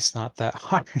 It's not that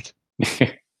hard.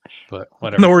 But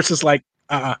whatever. The horse is like,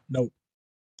 no,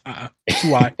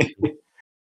 too high.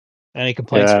 Any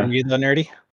complaints from you, though, Nerdy?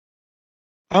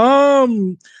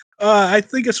 I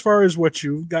think as far as what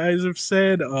you guys have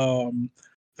said,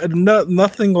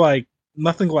 nothing like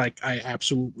I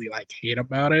absolutely like hate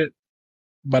about it.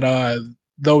 But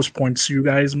those points you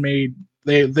guys made,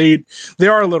 they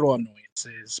are little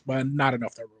annoyances, but not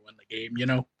enough to ruin the game, you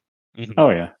know? Mm-hmm. Oh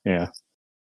yeah.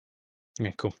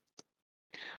 Yeah, cool.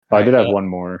 I did have one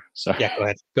more. Sorry. Yeah,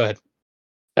 go ahead.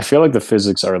 I feel like the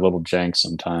physics are a little jank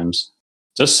sometimes.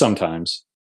 Just sometimes.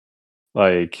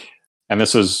 Like, and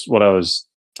this was what I was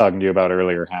talking to you about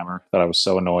earlier, Hammer, that I was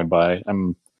so annoyed by.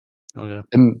 I'm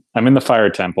in the fire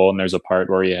temple, and there's a part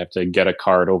where you have to get a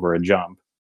card over a jump.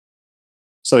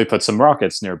 So they put some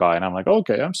rockets nearby, and I'm like,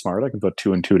 okay, I'm smart. I can put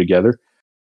 2 and 2 together.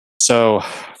 So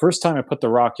first time I put the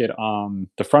rocket on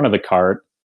the front of the cart,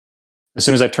 as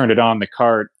soon as I turned it on, the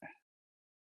cart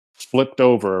flipped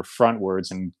over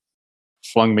frontwards and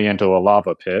flung me into a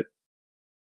lava pit.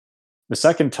 The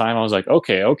second time, I was like,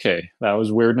 okay, that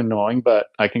was weird and annoying, but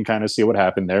I can kind of see what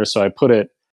happened there. So I put it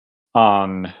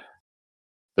on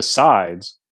the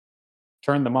sides,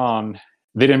 turned them on.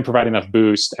 They didn't provide enough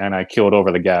boost, and I killed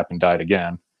over the gap and died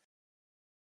again.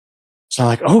 So I'm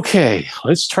like, okay,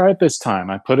 let's try it this time.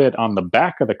 I put it on the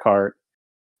back of the cart,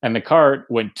 and the cart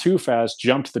went too fast,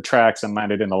 jumped the tracks, and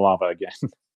landed in the lava again.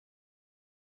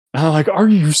 And I'm like, are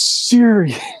you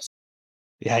serious?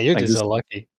 Yeah, you're just so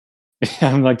lucky.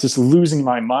 I'm like just losing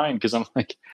my mind because I'm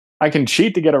like, I can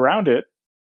cheat to get around it.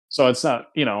 So it's not,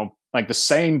 like the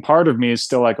sane part of me is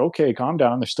still like, okay, calm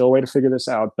down. There's still a way to figure this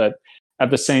out. But at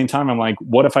the same time, I'm like,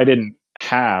 what if I didn't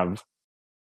have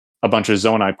a bunch of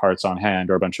Zonai parts on hand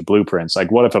or a bunch of blueprints?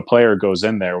 Like, what if a player goes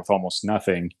in there with almost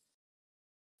nothing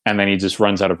and then he just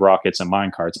runs out of rockets and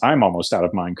minecarts? I'm almost out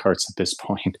of minecarts at this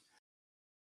point.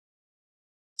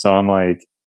 So I'm like,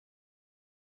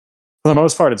 for the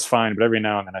most part, it's fine, but every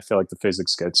now and then I feel like the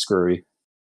physics get screwy.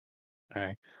 All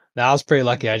right. Now, I was pretty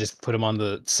lucky. I just put them on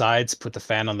the sides, put the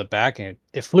fan on the back, and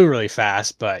it flew really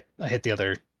fast, but I hit the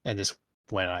other and just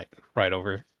went right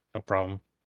over. No problem.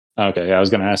 Okay, yeah, I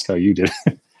was going to ask how you did.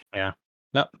 Yeah.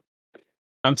 No.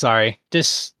 I'm sorry.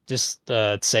 Just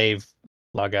save,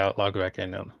 log out, log back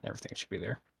in, and everything should be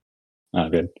there. Oh,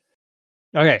 good.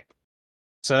 Okay.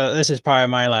 So this is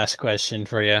probably my last question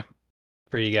for you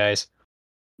guys.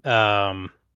 And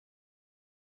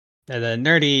then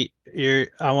Nerdy,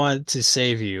 I want to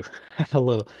save you a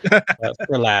little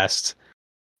for last.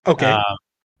 Okay.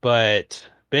 But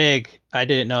Big, I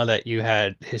didn't know that you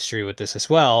had history with this as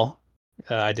well.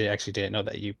 I didn't know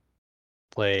that you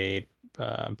played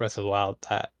Breath of the Wild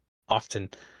that often.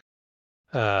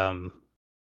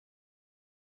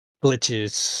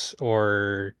 Glitches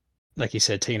or, like you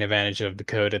said, taking advantage of the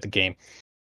code of the game.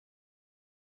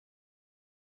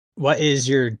 What is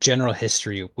your general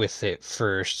history with it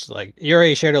first? Like, you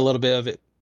already shared a little bit of it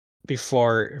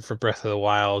before for Breath of the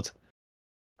Wild,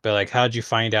 but like, how'd you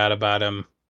find out about them?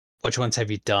 Which ones have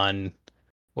you done?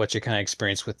 What's your kind of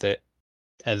experience with it?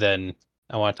 And then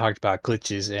I want to talk about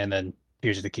glitches and then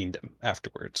Tears of the Kingdom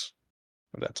afterwards,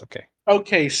 if that's okay.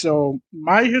 Okay, so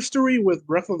my history with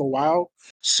Breath of the Wild.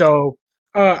 So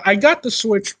I got the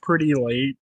Switch pretty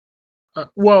late.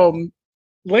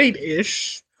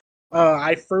 Late-ish.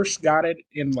 I first got it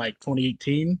in like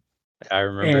 2018. I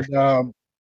remember.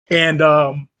 And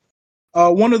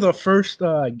one of the first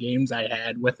games I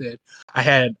had with it, I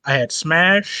had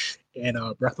Smash and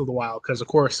Breath of the Wild, because of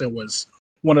course it was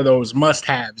one of those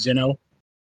must-haves,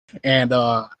 And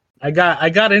I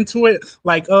got into it.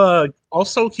 Like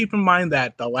also keep in mind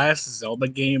that the last Zelda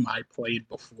game I played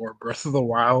before Breath of the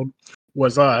Wild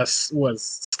was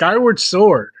Skyward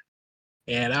Sword.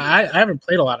 And I haven't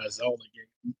played a lot of Zelda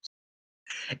games.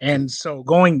 And so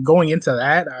going into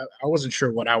that, I wasn't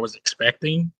sure what I was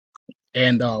expecting.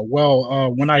 And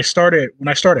when I started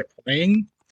playing,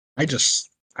 I just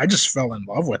fell in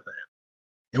love with it.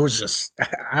 It was just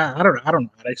I don't know how to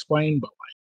explain, but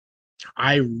like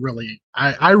I really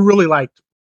liked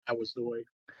what I was doing.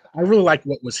 I really liked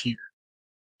what was here,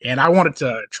 and I wanted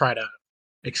to try to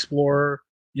explore,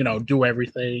 do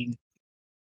everything.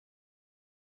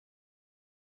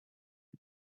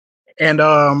 And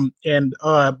oh,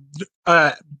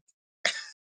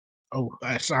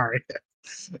 sorry.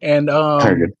 And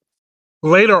Very good.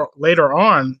 later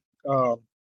on,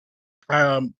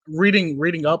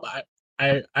 reading up,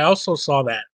 I also saw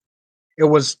that it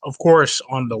was, of course,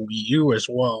 on the Wii U as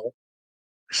well.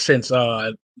 Since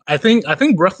I think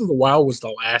Breath of the Wild was the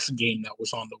last game that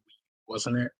was on the Wii,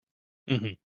 wasn't it?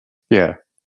 Mm-hmm. Yeah.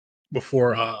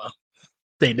 Before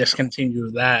they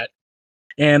discontinued that,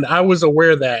 and I was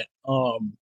aware that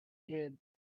it,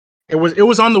 it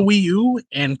was on the Wii U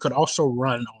and could also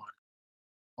run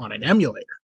on an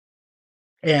emulator.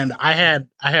 And I had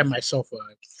myself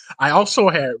I also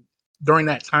had during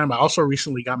that time I also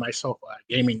recently got myself a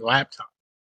gaming laptop,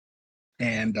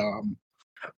 and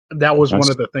that was one Nice.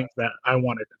 of the things that I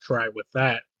wanted to try with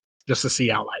that, just to see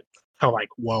how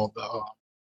well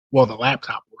the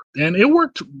laptop worked, and it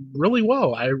worked really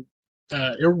well.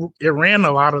 It ran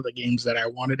a lot of the games that I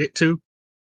wanted it to,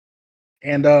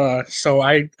 and so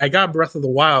I got Breath of the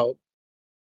Wild.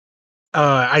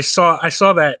 I saw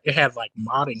that it had like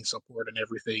modding support and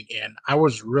everything, and I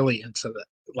was really into the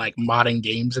like modding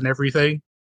games and everything,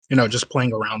 just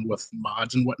playing around with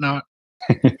mods and whatnot.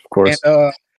 Of course.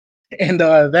 And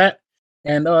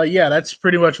yeah, that's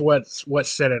pretty much what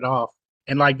set it off.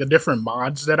 And like the different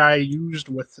mods that I used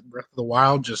with Breath of the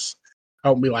Wild just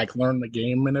helped me like learn the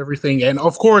game and everything. And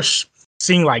of course,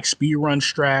 seeing like speed run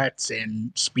strats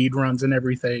and speed runs and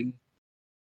everything,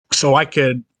 so I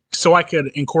could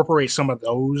incorporate some of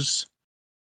those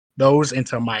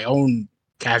into my own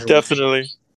casual. Definitely,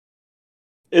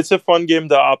 it's a fun game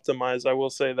to optimize. I will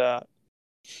say that.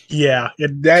 Yeah,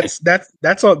 that's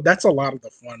a lot of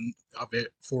the fun of it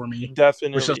for me.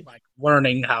 Definitely, it's just like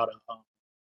learning how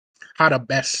to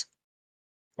best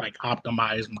like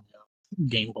optimize my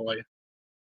gameplay.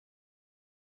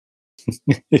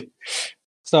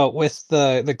 So with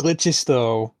the glitches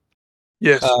though,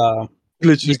 yes,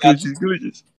 glitches. You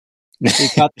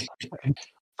got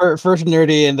first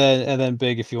Nerdy and then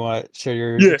Big if you want to share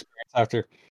your experience after.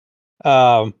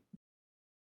 How'd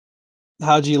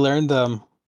you learn them?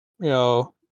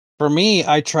 For me,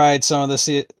 I tried some of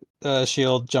the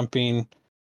shield jumping.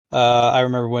 I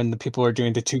remember when the people were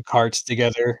doing the two carts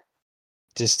together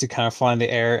just to kind of fly in the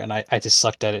air, and I just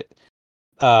sucked at it.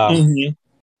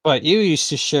 But you used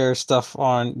to share stuff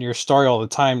on your story all the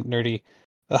time, Nerdy,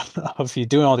 of you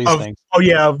doing all these things. Oh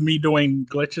yeah, of me doing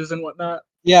glitches and whatnot.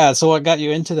 Yeah, so what got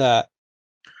you into that?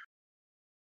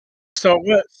 So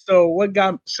what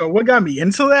got me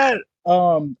into that?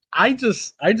 I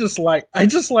just like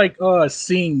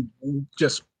seeing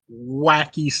just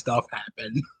wacky stuff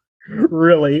happen.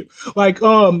 Really. Like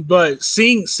but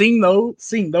seeing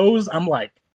those, I'm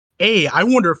like, hey, I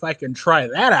wonder if I can try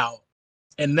that out.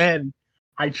 And then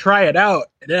I try it out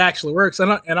and it actually works,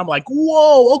 and I'm like,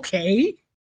 whoa, okay.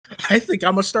 I think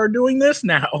I'm gonna start doing this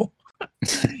now.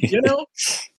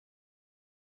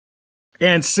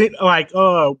 And seeing like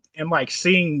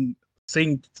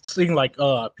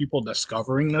people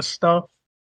discovering this stuff,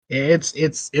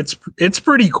 it's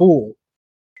pretty cool.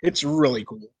 It's really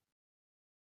cool.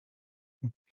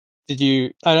 I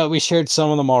know we shared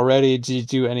some of them already. Did you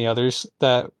do any others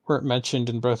that weren't mentioned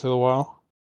in Breath of the Wild?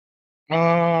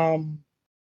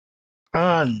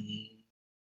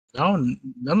 No,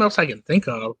 nothing else I can think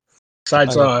of.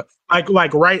 Besides,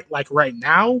 right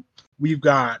now we've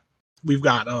got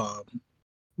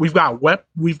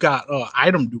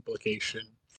item duplication,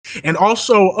 and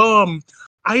also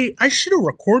I should have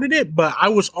recorded it, but I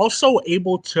was also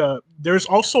able to. There's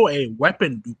also a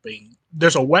weapon duping.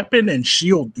 There's a weapon and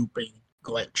shield duping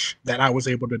glitch that I was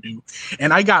able to do,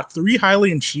 and I got 3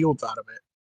 Hylian shields out of it.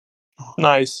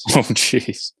 Nice. Oh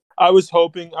jeez. I was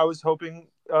hoping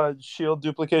shield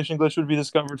duplication glitch would be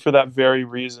discovered for that very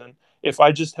reason. if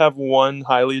I just have one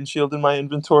Hylian shield in my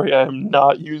inventory, I am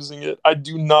not using it. I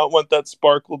do not want that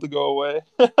sparkle to go away.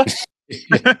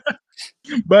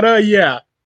 But yeah.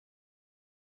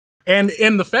 And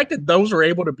the fact that those are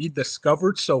able to be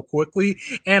discovered so quickly,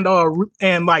 and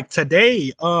like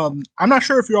today, I'm not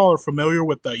sure if you all are familiar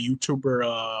with the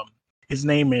YouTuber. His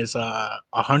name is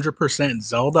 100%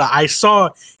 Zelda. I saw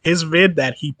his vid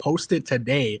that he posted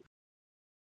today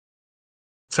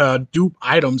to dupe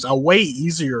items. A way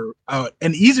easier, an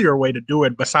easier way to do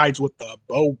it besides with the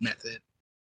bow method.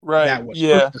 Right. That was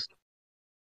Yeah.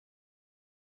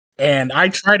 And I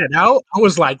tried it out. I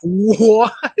was like,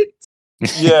 what?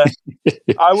 Yeah.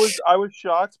 I was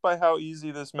shocked by how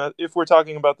easy this if we're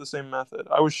talking about the same method,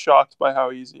 I was shocked by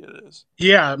how easy it is.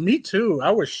 Yeah, me too.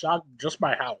 I was shocked just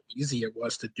by how easy it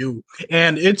was to do.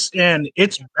 And it's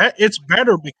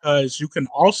better because you can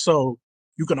also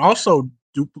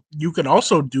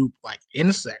dupe like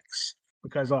insects,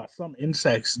 because some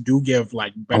insects do give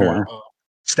like better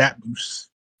stat boosts.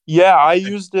 Yeah, I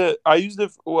used it.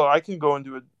 Well, I can go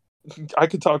into it. I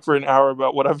could talk for an hour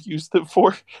about what I've used it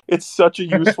for. It's such a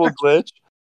useful glitch.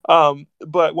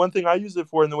 But one thing I use it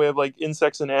for in the way of like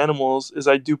insects and animals is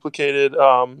I duplicated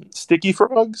sticky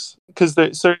frogs, because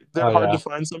they're hard to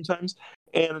find sometimes.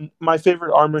 And my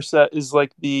favorite armor set is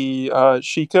like the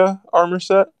Sheikah armor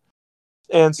set.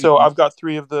 And so I've got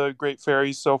 3 of the Great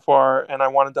Fairies so far, and I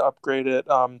wanted to upgrade it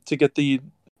to get the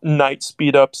Night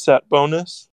Speed Up set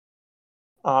bonus.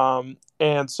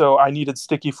 And so I needed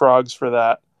sticky frogs for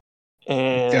that.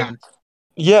 And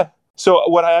yeah, so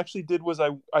what I actually did was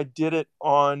I did it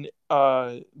on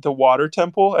the water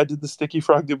temple. I did the sticky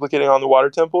frog duplicating on the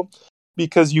water temple,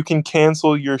 because you can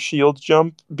cancel your shield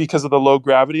jump because of the low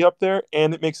gravity up there,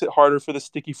 and it makes it harder for the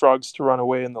sticky frogs to run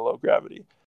away in the low gravity.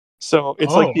 So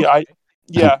it's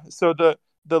so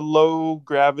the low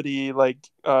gravity like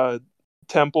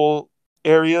temple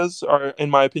areas are,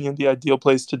 in my opinion, the ideal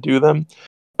place to do them.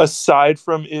 Aside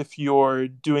from if you're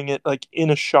doing it like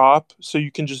in a shop, so you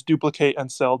can just duplicate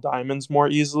and sell diamonds more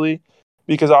easily,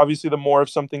 because obviously the more of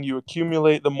something you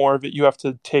accumulate, the more of it you have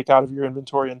to take out of your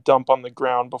inventory and dump on the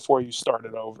ground before you start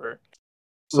it over.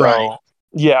 So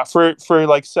yeah, for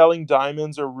like selling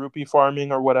diamonds or rupee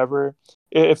farming or whatever,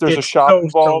 if there's a shop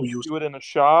involved, do it in a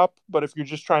shop. But if you're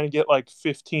just trying to get like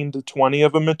 15 to 20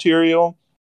 of a material,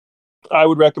 I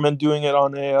would recommend doing it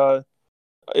on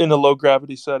in a low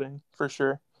gravity setting for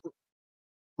sure.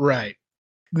 Right.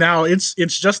 Now it's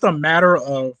just a matter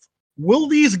of, will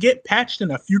these get patched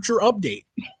in a future update?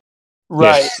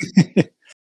 Right.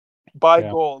 Buy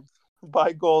gold.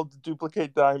 Buy gold,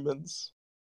 duplicate diamonds.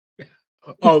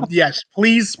 Oh yes,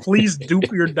 please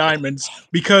dupe your diamonds,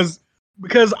 because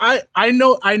I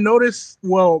noticed.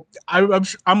 Well,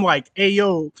 I'm like, hey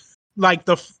yo, like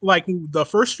the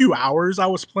first few hours I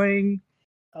was playing,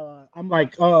 I'm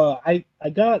like, I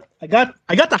got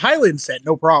the Highland set,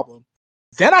 no problem.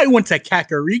 Then I went to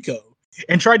Kakariko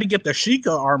and tried to get the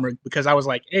Sheikah armor, because I was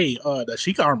like, hey, the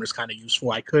Sheikah armor is kind of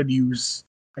useful. I could use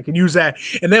that.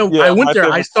 And then I went there.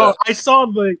 I saw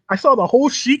the whole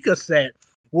Sheikah set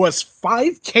was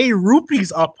 5K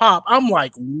rupees a pop. I'm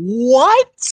like,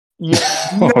 what? Yeah,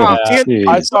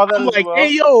 I saw that. I'm like, well.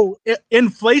 Hey, yo,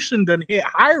 inflation done hit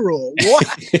Hyrule.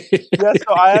 What? Yeah,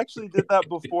 so I actually did that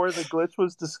before the glitch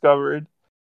was discovered.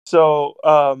 So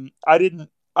I didn't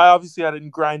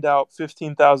grind out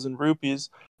 15,000 rupees,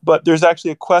 but there's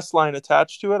actually a quest line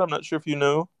attached to it. I'm not sure if you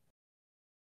knew.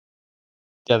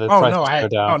 Yeah,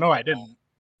 I didn't.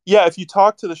 Yeah, if you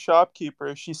talk to the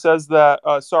shopkeeper, she says that,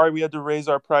 sorry, we had to raise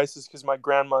our prices because my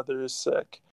grandmother is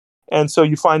sick. And so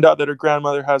you find out that her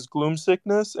grandmother has gloom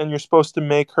sickness, and you're supposed to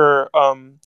make her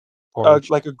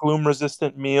like a gloom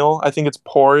resistant meal. I think it's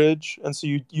porridge. And so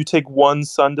you take 1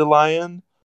 Sundelion,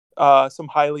 some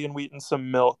Hylian wheat, and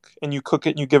some milk, and you cook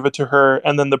it and you give it to her,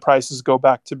 and then the prices go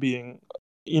back to being,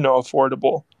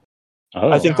 affordable.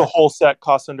 I think the whole set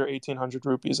costs under 1,800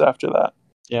 rupees after that.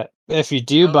 Yeah, if you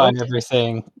do buy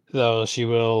everything, though, she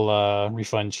will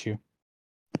refund you.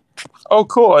 Oh,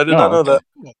 cool! I did not know that.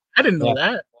 I didn't know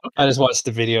that. Okay. I just watched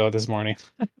the video this morning.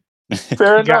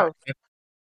 Fair enough.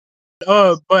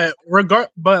 But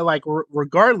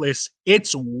regardless,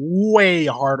 it's way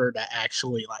harder to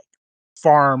actually like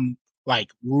farm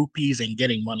like rupees and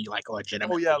getting money like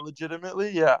legitimately. Oh yeah,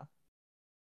 legitimately, yeah.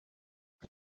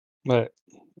 But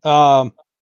I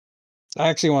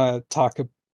actually want to talk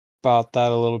about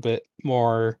that a little bit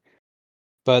more.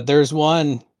 But there's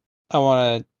one I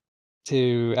wanted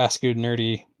to ask you,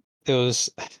 Nerdy. It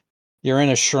was, you're in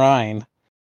a shrine,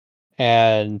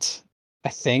 and I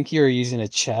think you're using a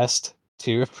chest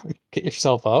to get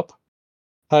yourself up.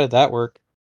 How did that work?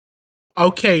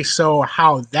 Okay, so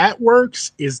how that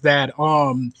works is that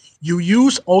you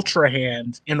use Ultra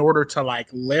Hand in order to like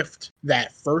lift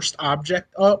that first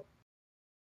object up,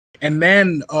 and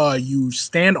then you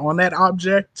stand on that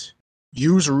object,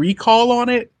 use recall on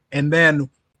it, and then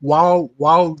while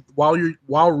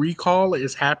recall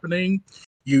is happening,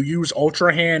 you use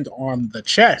Ultra Hand on the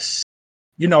chest.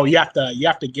 You have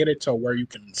to get it to where you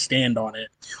can stand on it.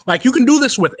 Like you can do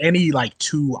this with any like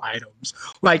 2 items.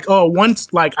 Like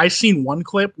once like I seen one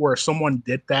clip where someone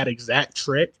did that exact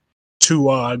trick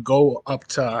to go up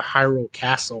to Hyrule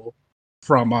Castle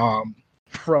from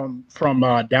down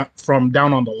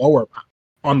on the lower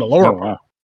Oh, part. wow.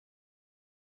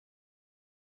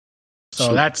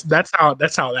 So that's how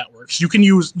that works. You can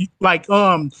use like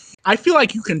I feel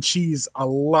like you can cheese a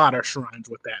lot of shrines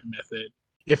with that method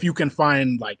if you can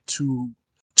find like two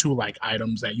like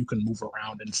items that you can move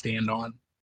around and stand on.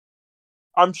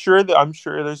 I'm sure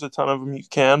there's a ton of them you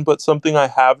can, but something I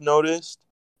have noticed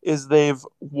is they've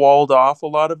walled off a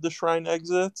lot of the shrine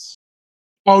exits.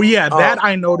 Oh yeah, that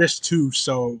I noticed too.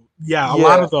 So yeah, a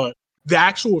lot of the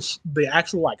actual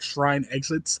like shrine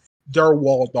exits, they're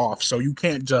walled off, so you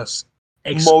can't just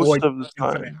exploit most of the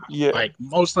infinite. time. Yeah. Like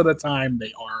most of the time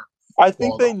they are. I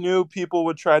think walled they off. knew people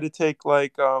would try to take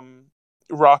like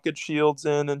rocket shields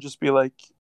in and just be like,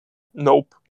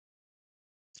 nope.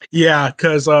 Yeah,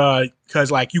 because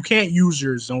like you can't use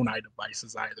your Zonai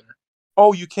devices either.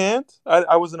 Oh, you can't?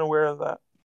 I wasn't aware of that.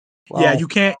 Wow. Yeah, you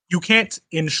can't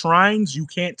in shrines. You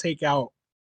can't take out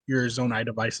your Zonai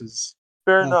devices.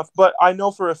 Fair enough, but I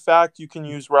know for a fact you can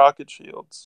use rocket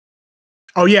shields.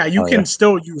 Oh yeah, you can yeah.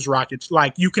 still use rockets.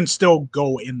 Like you can still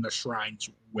go in the shrines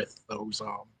with those.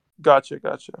 Gotcha.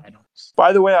 Items.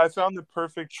 By the way, I found the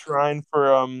perfect shrine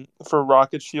for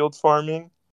rocket shield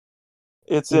farming.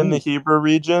 It's in the Hebrew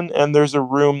region, and there's a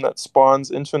room that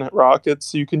spawns infinite rockets,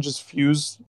 so you can just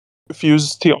fuse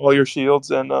to all your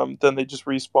shields, and then they just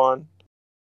respawn.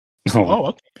 Oh,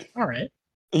 okay, all right.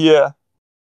 Yeah,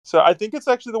 so I think it's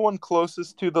actually the one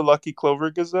closest to the Lucky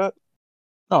Clover Gazette.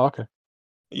 Oh, okay.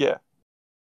 Yeah,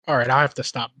 All right, I'll have to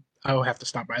stop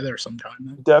by there sometime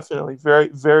then. definitely very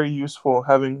very useful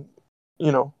having,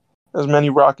 as many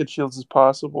rocket shields as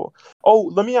possible. Oh,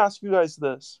 let me ask you guys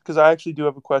this, because I actually do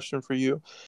have a question for you.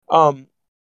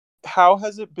 How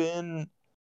has it been?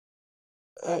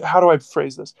 How do I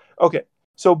phrase this? Okay,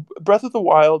 so Breath of the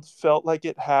Wild felt like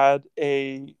it had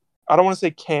I don't want to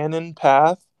say canon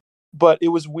path, but it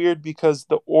was weird because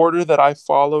the order that I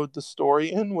followed the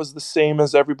story in was the same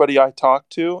as everybody I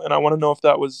talked to, and I want to know if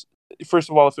that was, first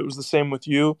of all, if it was the same with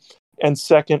you, and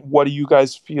second, what do you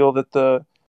guys feel that the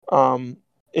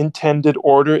intended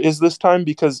order is this time?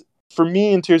 Because for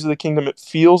me, in Tears of the Kingdom, it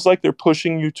feels like they're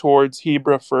pushing you towards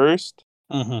Hebra first.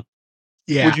 Mm-hmm.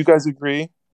 Yeah. Would you guys agree?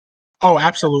 Oh,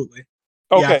 absolutely.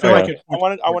 Okay. Yeah, I feel like I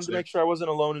wanted to make sure I wasn't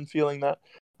alone in feeling that.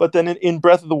 But then in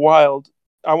Breath of the Wild,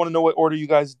 I want to know what order you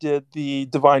guys did the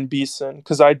Divine Beasts in,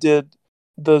 because I did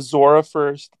the Zora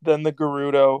first, then the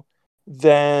Gerudo,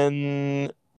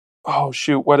 then oh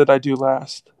shoot, what did I do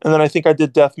last? And then I think I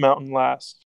did Death Mountain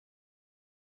last.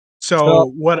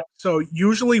 So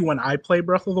usually when I play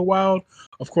Breath of the Wild,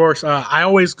 of course, I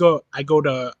go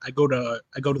to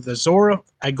the Zora,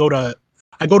 I go to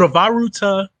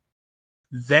Varuta,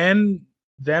 then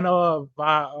Vamedo,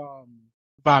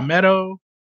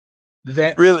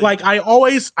 then Really? like I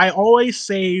always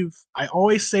save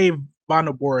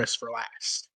Bonoboris for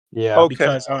last. Yeah. Okay.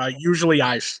 Because usually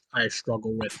I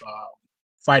struggle with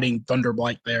fighting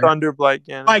Thunderblight there. Thunderblight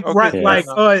Ganon. Like Okay,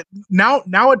 right,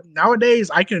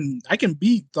 nowadays I can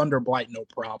beat Thunderblight no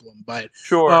problem. But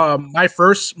sure. my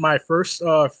first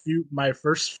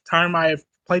time I've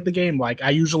played the game, like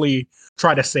I usually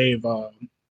try to save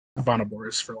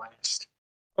Bonoboris for last.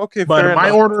 Okay, But fair in my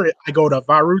enough. order, I go to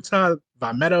Varuta,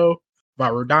 Vamedo,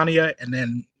 Varudania, and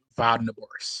then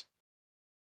Bonoboris.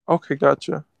 Okay,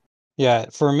 gotcha. Yeah,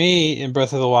 for me in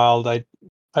Breath of the Wild, I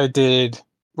did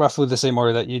roughly the same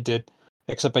order that you did,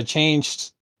 except I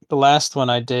changed the last one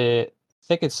I did. I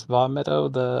think it's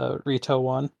Vomito, the Rito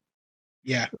one.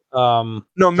 Yeah. No,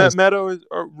 Meadow is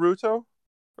Ruto.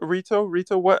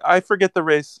 Rito. What? I forget the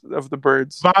race of the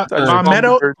birds.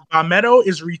 Vamedo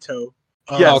is Rito.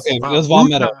 Yes. Okay, it was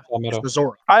Vomito. Is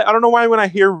Zora. I don't know why when I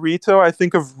hear Rito, I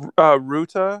think of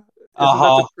Ruta. Isn't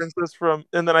that the princess from?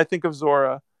 And then I think of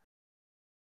Zora.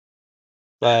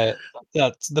 But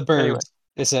that's the bird. Anyway.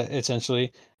 Is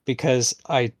essentially because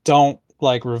I don't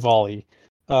like Rivali.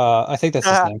 I think that's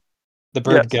his name. The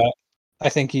bird guy. I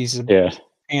think he's a pain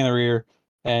in the rear,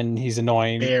 and he's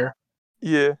annoying. Fair.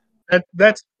 Yeah.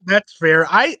 That's fair.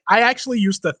 I actually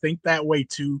used to think that way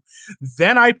too.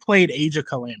 Then I played Age of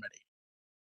Calamity.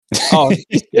 Oh, he's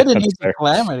Yeah, good in that's Age fair. of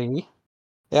Calamity.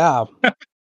 Yeah.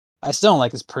 I still don't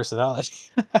like his personality.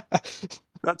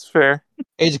 That's fair.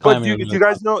 Age of But Calamity. do you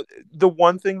guys know the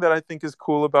one thing that I think is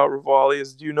cool about Rivali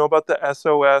is, do you know about the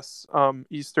SOS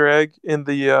Easter egg in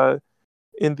the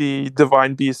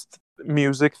Divine Beast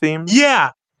music themes?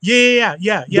 Yeah.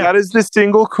 That is the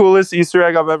single coolest Easter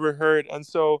egg I've ever heard. And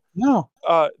so No.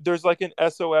 there's like an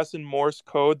SOS in Morse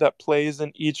code that plays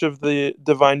in each of the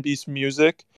Divine Beast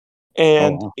music.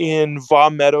 And wow. in Va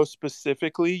Meadow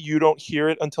specifically, you don't hear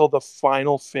it until the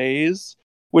final phase,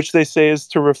 which they say is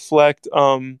to reflect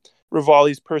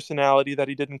Rivali's personality, that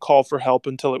he didn't call for help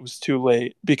until it was too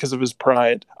late because of his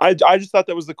pride. I just thought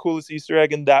that was the coolest Easter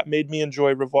egg, and that made me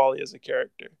enjoy Rivali as a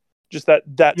character. Just that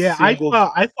Yeah, single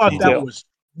I thought that detail. was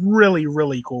really,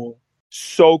 really cool.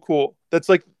 So cool. That's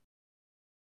like,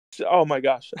 oh my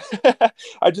gosh.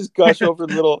 I just gush over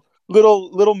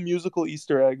little musical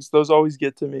Easter eggs. Those always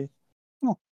get to me.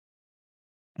 Oh.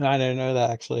 I didn't know that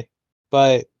actually.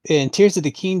 But in Tears of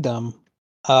the Kingdom,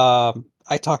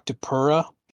 I talked to Pura,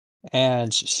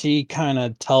 and she kind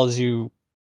of tells you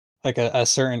like a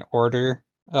certain order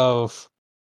of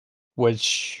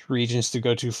which regions to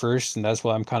go to first, and that's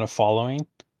what I'm kind of following.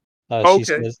 She Okay.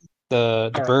 says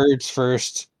the Alright. birds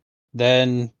first,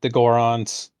 then the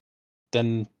Gorons,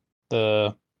 then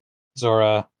the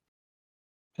Zora,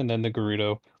 and then the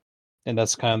Gerudo, and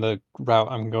that's kind of the route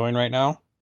I'm going right now.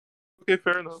 Okay,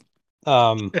 fair enough.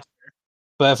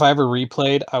 But if I ever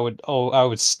replayed, I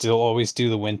would still always do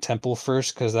the Wind Temple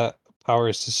first, because that power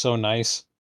is just so nice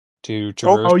to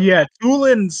traverse. Oh yeah,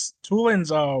 Tulin's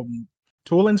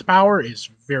power is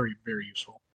very, very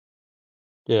useful.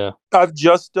 Yeah. I've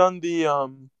just done the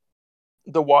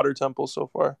water temple so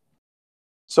far.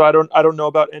 So I don't know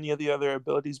about any of the other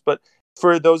abilities, but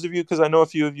for those of you, because I know a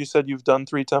few of you said you've done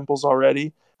 3 temples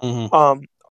already, Mm-hmm.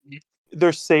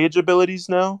 they're sage abilities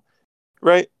now,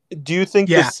 right? Do you think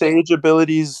the Yeah. sage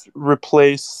abilities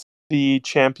replace the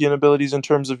champion abilities in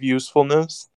terms of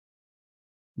usefulness?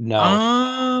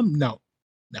 No. No.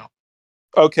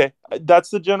 Okay, that's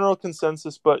the general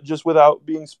consensus, but just without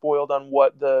being spoiled on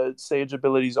what the sage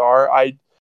abilities are, I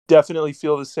definitely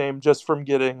feel the same just from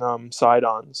getting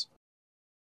side-ons.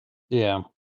 Yeah.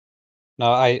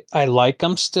 No, I like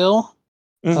them still.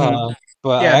 Mm-hmm.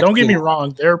 But Yeah, I don't get me actually,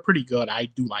 wrong, they're pretty good. I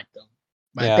do like them.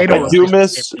 But yeah, they don't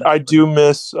replace the I champion. do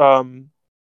miss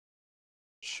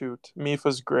shoot,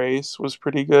 Mifa's Grace was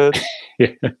pretty good.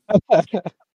 Yeah.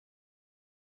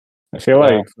 I feel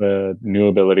Yeah. like the new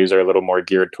abilities are a little more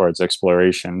geared towards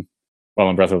exploration, while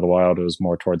in Breath of the Wild it was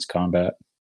more towards combat.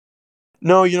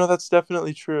 No, that's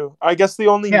definitely true. I guess the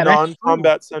only Yeah, that's true.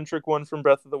 non-combat centric one from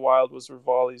Breath of the Wild was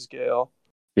Rivali's Gale.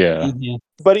 Yeah. Mhm.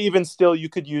 But even still, you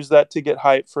could use that to get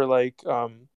hype for like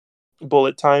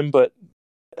bullet time, but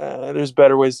there's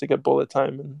better ways to get bullet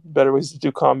time and better ways to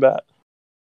do combat.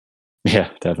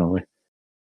 Yeah, definitely.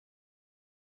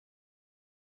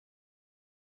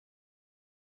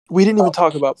 We didn't even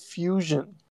talk about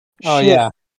fusion. Oh Shit. yeah.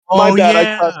 My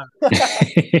bad.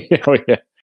 Yeah. Oh yeah.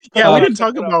 Yeah, we didn't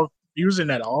Check talk it out. about fusion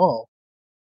at all.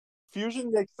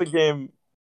 Fusion makes the game.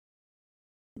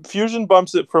 Fusion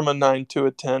bumps it from a 9 to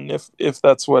a 10, if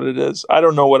that's what it is. I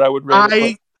don't know what I would rate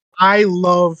it. I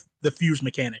love the fuse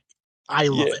mechanic. I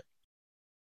love Yeah.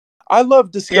 I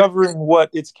love discovering what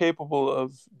it's capable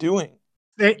of doing.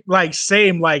 it. I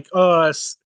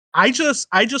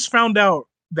just found out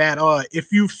that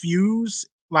if you fuse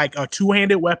like a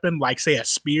two-handed weapon, like say a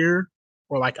spear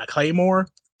or like a claymore,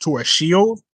 to a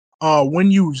shield, when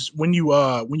you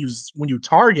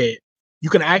target, you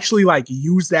can actually like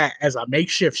use that as a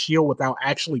makeshift shield without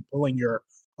actually pulling your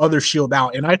other shield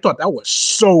out. And I thought that was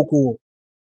so cool.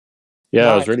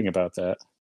 Yeah, I was Nice. reading about that.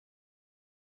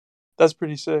 That's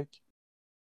pretty sick.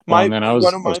 Well, and then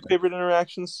One of my favorite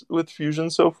interactions with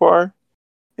fusion so far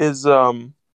is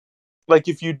like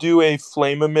if you do a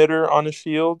flame emitter on a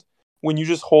shield, when you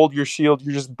just hold your shield,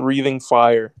 you're just breathing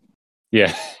fire.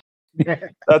 Yeah.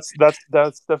 That's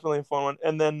definitely a fun one.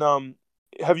 And then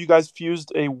have you guys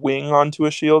fused a wing onto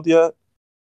a shield yet?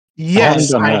 Yes,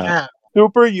 done I that. have.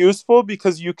 Super useful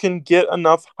because you can get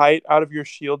enough height out of your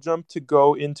shield jump to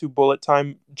go into bullet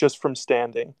time just from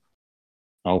standing.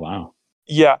 Oh wow.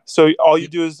 Yeah, so all you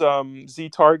do is Z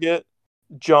target,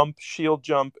 jump, shield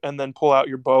jump, and then pull out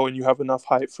your bow, and you have enough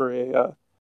height for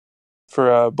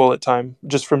a bullet time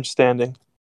just from standing.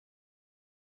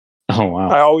 Oh wow.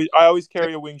 I always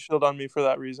carry a wing shield on me for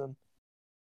that reason.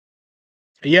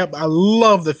 Yep, I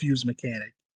love the fuse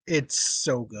mechanic. It's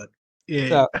so good.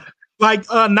 And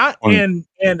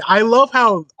I love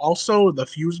how also the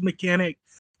fuse mechanic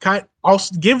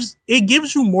also gives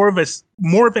you more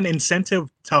of an incentive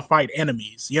to fight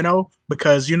enemies,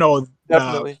 because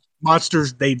Definitely.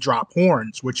 monsters, they drop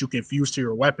horns, which you can fuse to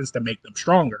your weapons to make them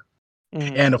stronger.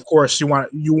 Mhm. And of course, you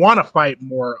want to fight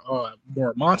more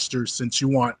monsters, since you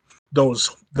want those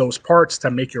parts to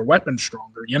make your weapon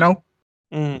stronger.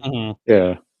 Mhm. Mhm.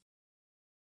 Yeah.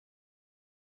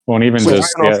 Well, and even So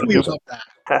just I can also I do love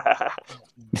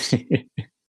that.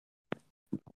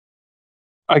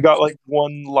 I got like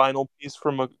one Lionel piece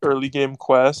from an early game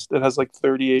quest. It has like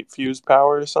 38 fuse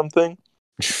power or something.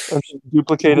 And so I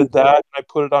duplicated that, and I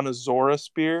put it on a Zora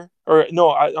spear. Or no,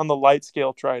 on the light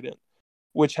scale trident,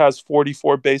 which has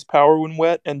 44 base power when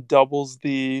wet and doubles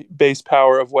the base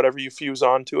power of whatever you fuse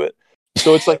onto it.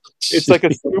 So it's like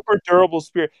a super durable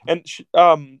spear. And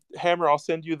Hammer, I'll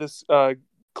send you this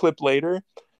clip later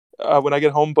when I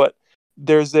get home. But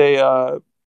there's a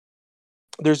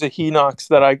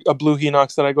a blue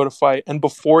Hinox that I go to fight, and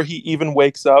before he even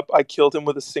wakes up, I killed him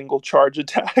with a single charge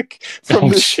attack from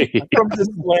this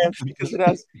lance, because it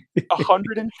has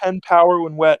 110 power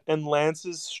when wet, and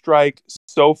lances strike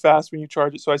so fast when you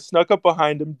charge it. So I snuck up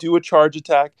behind him, do a charge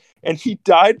attack, and he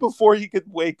died before he could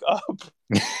wake up.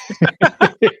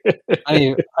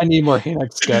 I need more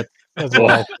Hinox guts as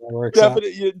well.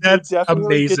 Definitely, That's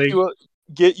amazing.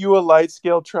 Get you a light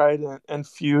scale trident and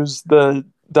fuse the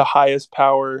highest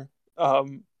power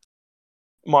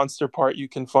monster part you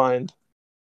can find.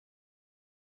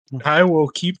 I will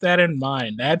keep that in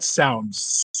mind. That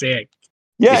sounds sick.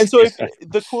 Yeah, and so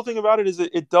the cool thing about it is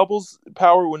it doubles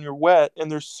power when you're wet, and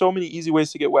there's so many easy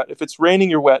ways to get wet. If it's raining,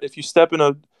 you're wet. If you step in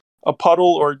a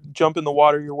puddle or jump in the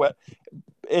water, you're wet.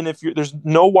 And if there's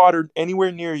no water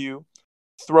anywhere near you,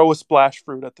 throw a splash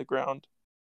fruit at the ground.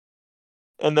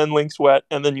 And then Link's wet,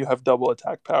 and then you have double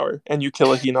attack power, and you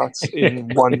kill a Hinox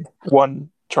in one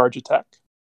charge attack.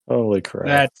 Holy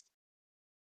crap!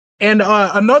 And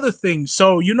another thing,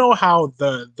 so you know how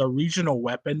the regional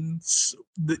weapons,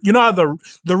 how the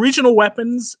regional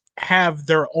weapons have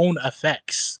their own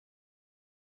effects.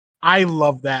 I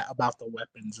love that about the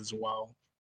weapons as well.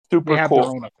 Super they have cool.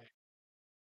 Their own effects.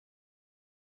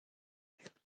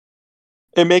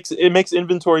 It makes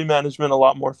inventory management a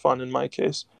lot more fun in my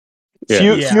case.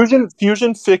 Yeah.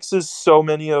 Fusion fixes so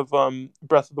many of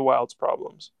Breath of the Wild's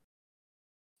problems.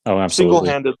 Oh,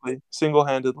 absolutely.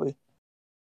 Single-handedly.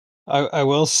 I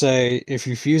will say, if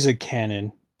you fuse a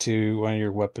cannon to one of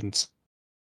your weapons,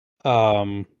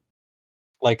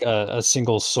 like a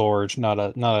single sword, not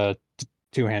a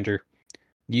two-hander,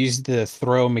 use the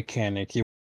throw mechanic. You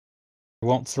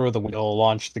won't throw it'll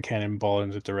launch the cannonball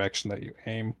in the direction that you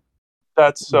aim.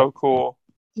 That's so cool.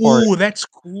 Ooh, that's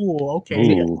cool. Okay.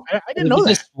 Ooh. I didn't know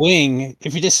that.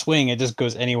 If you just swing, it just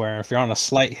goes anywhere. If you're on a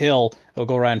slight hill, it'll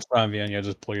go right in front of you, and you'll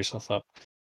just pull yourself up.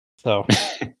 So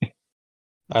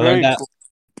I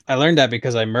learned that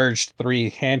because I merged 3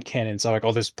 hand cannons. I'm like,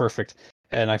 oh, this is perfect,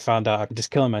 and I found out I'm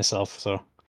just killing myself. So,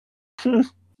 how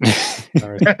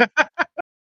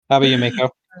about you, Mako?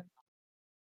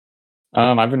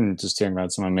 I've been just hearing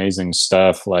about some amazing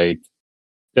stuff. Like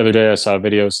the other day, I saw a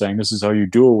video saying this is how you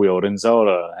dual wield in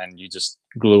Zelda, and you just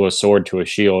glue a sword to a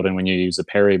shield, and when you use a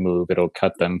parry move, it'll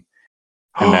cut them.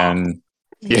 And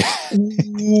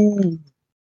then,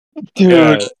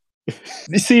 dude.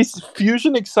 You see,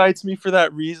 Fusion excites me for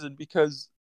that reason, because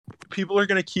people are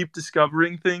going to keep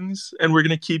discovering things, and we're going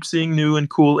to keep seeing new and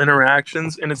cool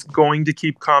interactions, and it's going to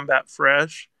keep combat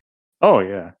fresh. Oh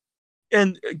yeah.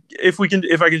 And if I can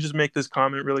just make this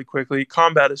comment really quickly,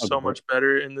 combat is so much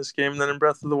better in this game than in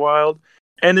Breath of the Wild.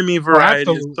 Enemy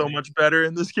variety is so much better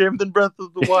in this game than Breath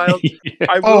of the Wild.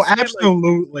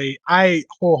 Absolutely. I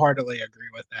wholeheartedly agree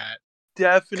with that.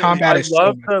 Definitely. Combat I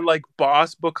love the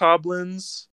boss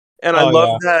bokoblins. And I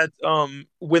love that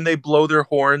when they blow their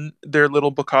horn, their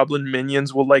little bokoblin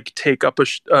minions will take up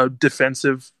a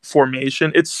defensive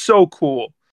formation. It's so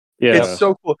cool. Yeah. It's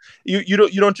so cool. You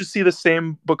don't just see the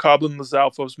same bokoblin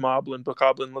Lizalfos Moblin,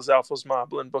 bokoblin Lizalfos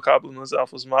Moblin, bokoblin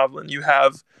Lizalfos Moblin. You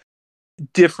have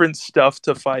different stuff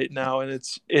to fight now, and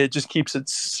it just keeps it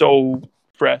so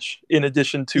fresh. In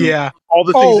addition to all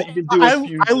the things that you can do with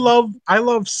Fusion. I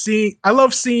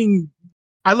love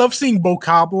seeing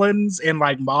bokoblins and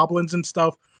moblins and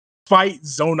stuff fight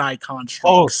Zonai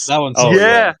constructs. Oh, that one's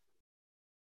yeah.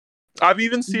 I've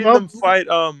even seen them fight.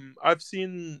 I've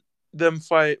seen them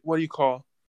fight. What do you call?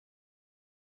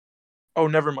 Oh,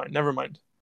 never mind.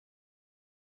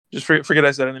 Just forget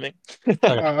I said anything.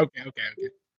 Okay.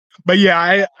 But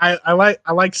yeah, I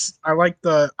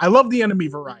love the enemy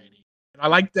variety. I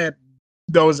like that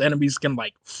those enemies can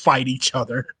fight each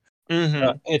other.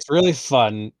 Mm-hmm. It's really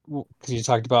fun because you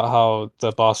talked about how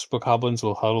the boss bokoblins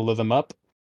will huddle them up.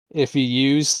 if you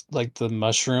use like the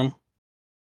mushroom,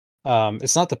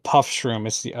 it's not the puff shroom,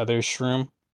 it's the other shroom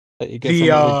that you get from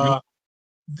the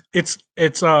it's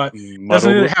doesn't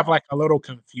Muddled. it have like a little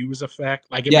confuse effect?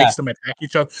 Like it Yeah. makes them attack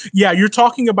each other. Yeah, you're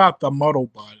talking about the muddle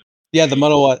bud. Yeah, the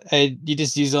muddle one. And you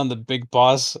just use it on the big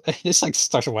boss. It just like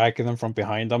starts whacking them from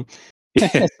behind them.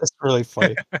 It's just really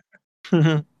funny.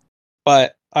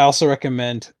 But I also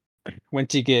recommend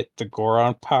once you get the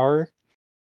Goron power,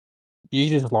 you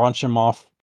just launch them off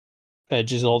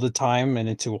edges all the time and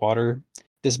into water.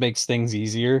 This makes things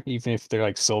easier, even if they're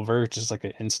like silver, just like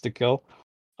an insta kill.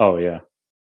 Oh yeah.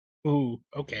 Ooh,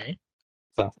 okay.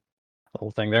 So the whole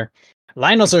thing there.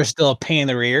 Lionels are still a pain in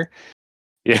the rear.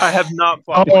 Yeah. I have not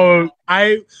fought. Oh,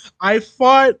 I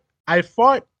fought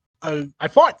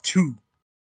two.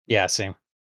 Yeah, same.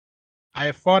 I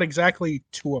have fought exactly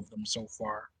two of them so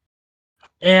far.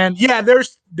 And yeah,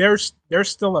 there's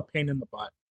still a pain in the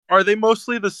butt. Are they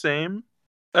mostly the same?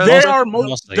 They're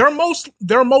mostly.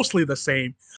 mostly the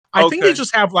same. I think they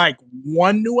just have like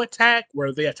one new attack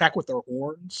where they attack with their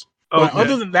horns. But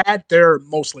other than that, they're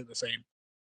mostly the same.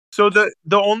 So the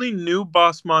only new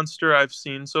boss monster I've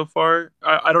seen so far,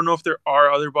 I don't know if there are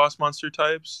other boss monster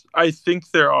types. I think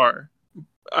there are.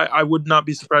 I would not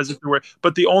be surprised if there were.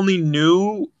 But the only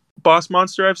new boss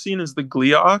monster I've seen is the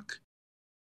Gleeok.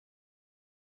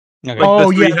 Okay. Like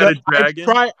the three-headed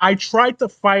dragon. I tried to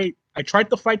fight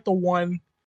the one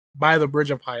by the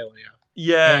Bridge of Hylia.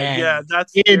 Yeah, that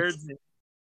scared me.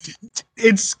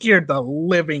 It scared the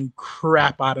living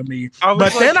crap out of me. I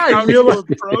was but then I how realized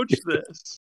do you approach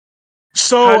this.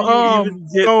 So How do you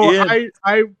even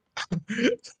get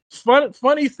in?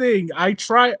 Funny thing, I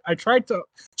tried to,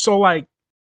 so like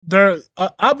they're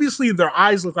obviously their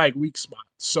eyes look like weak spots.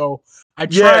 So I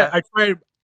tried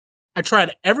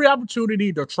every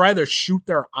opportunity to try to shoot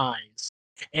their eyes.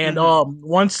 And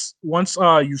once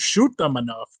you shoot them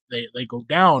enough, they go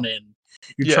down, and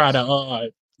you try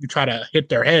to hit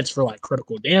their heads for like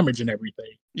critical damage and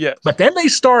everything. Yes. But then they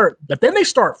start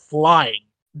flying.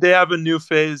 They have a new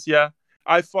phase, yeah.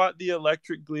 I fought the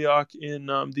electric Gleeok in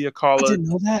the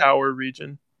Akala Tower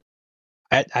region.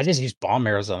 I just use bomb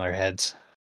arrows on their heads.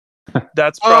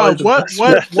 That's probably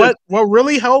what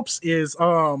really helps is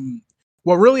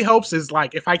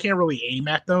like if I can't really aim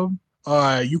at them,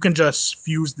 you can just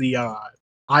fuse the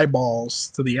eyeballs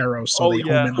to the arrows so they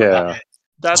home in on the head.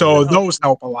 So those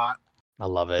help a lot. I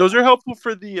love it. Those are helpful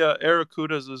for the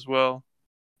Arakudas as well.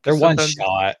 They're one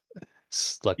shot.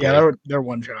 Yeah, they're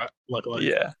one shot. Luckily.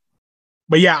 Yeah.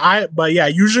 But yeah,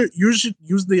 use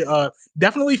the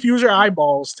definitely fuse your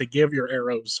eyeballs to give your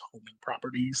arrows homing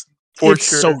properties. It's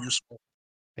so useful.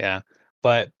 Yeah,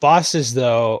 but bosses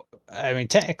though, I mean,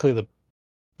 technically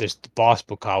there's the boss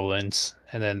bokoblins,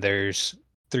 and then there's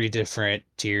 3 different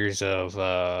tiers of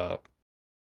the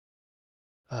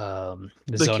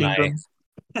Zonai.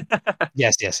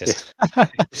 Yes.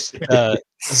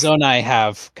 Zonai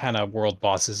have kind of world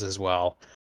bosses as well.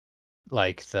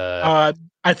 Like the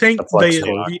I think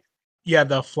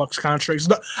the flux constructs.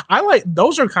 I like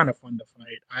those are kind of fun to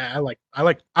fight. I like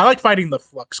fighting the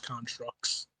flux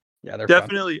constructs. Yeah, they're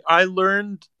definitely fun. I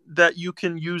learned that you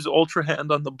can use Ultra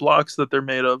Hand on the blocks that they're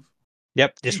made of.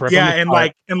 Yep, just rip them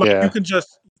apart. You can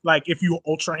just like if you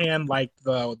Ultra Hand like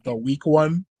the weak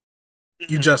one,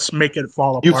 you just make it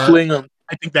fall apart. You fling them.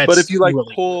 I think that's. But if you like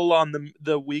really pull on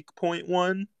the weak point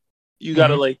one, you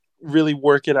gotta like really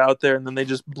work it out there, and then they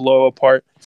just blow apart.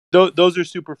 Those are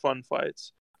super fun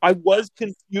fights. I was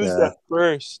confused at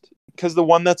first because the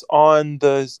one that's on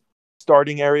the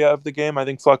starting area of the game, I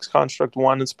think Flux Construct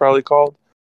 1 it's probably called.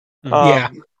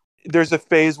 There's a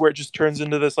phase where it just turns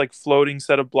into this like floating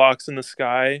set of blocks in the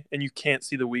sky, and you can't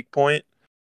see the weak point.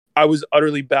 I was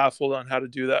utterly baffled on how to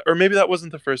do that. Or maybe that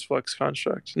wasn't the first Flux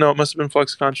Construct. No, it must have been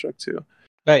Flux Construct 2.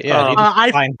 But yeah,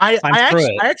 I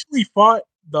actually fought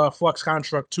the Flux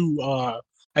Construct 2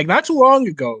 like not too long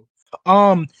ago.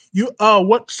 I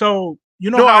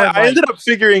ended up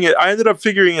figuring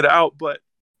it out, but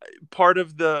part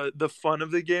of the fun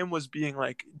of the game was being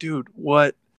like, dude,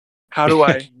 how do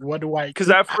I because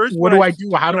at first what do I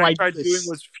do? How do I tried doing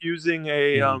was fusing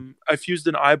I fused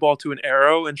an eyeball to an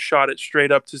arrow and shot it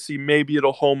straight up to see maybe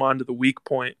it'll home onto the weak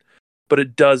point, but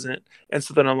it doesn't. And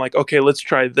so then I'm like, okay, let's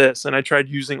try this. And I tried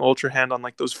using Ultra Hand on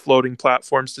like those floating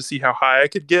platforms to see how high I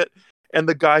could get, and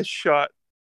the guy shot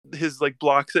his like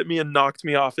blocks at me and knocked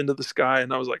me off into the sky,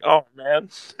 and I was like, oh man.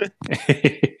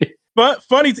 But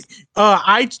funny thing,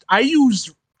 I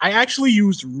actually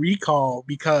used recall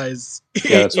because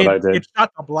that's what I did. It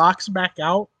shot the blocks back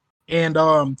out, and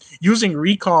using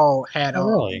recall had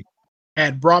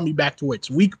brought me back to its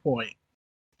weak point,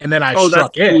 and then I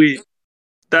struck it. Sweet.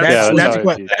 That's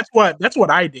That's what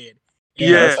I did. And,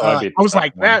 yeah, I was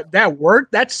like, that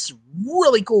worked. That's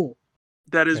really cool.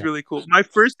 That is really cool. My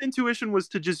first intuition was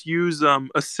to just use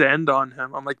ascend on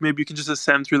him. I'm like, maybe you can just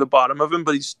ascend through the bottom of him,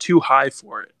 but he's too high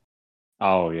for it.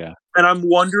 Oh yeah. And I'm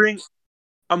wondering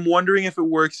if it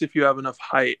works if you have enough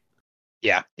height.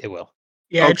 Yeah, it will.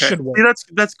 Yeah, it should work.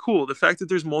 See, that's cool. The fact that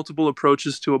there's multiple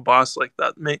approaches to a boss like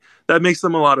that makes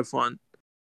them a lot of fun.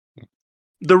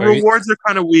 The rewards are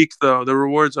kind of weak, though. The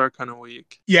rewards are kind of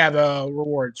weak. Yeah, the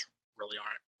rewards really aren't.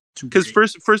 Because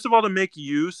first of all, to make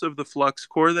use of the flux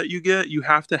core that you get, you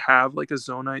have to have like a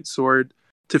zonite sword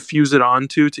to fuse it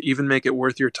onto to even make it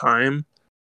worth your time.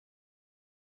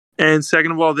 And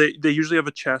second of all, they usually have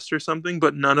a chest or something,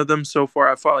 but none of them so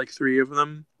far. I've fought like 3 of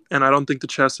them, and I don't think the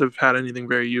chests have had anything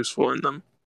very useful in them.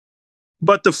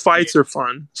 But the fights are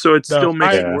fun, so it still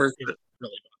makes it worth it.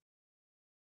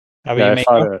 Really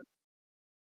fun.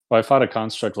 I fought a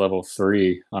construct level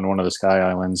 3 on one of the Sky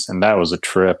Islands, and that was a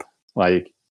trip.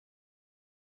 Like,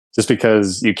 just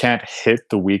because you can't hit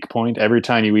the weak point, every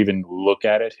time you even look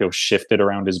at it, he'll shift it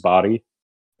around his body.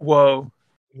 Whoa.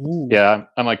 Ooh. Yeah,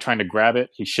 I'm like trying to grab it,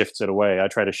 he shifts it away. I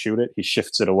try to shoot it, he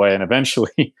shifts it away, and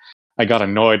eventually I got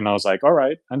annoyed and I was like, all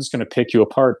right, I'm just going to pick you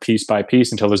apart piece by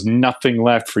piece until there's nothing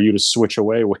left for you to switch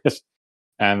away with.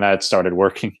 And that started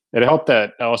working. It helped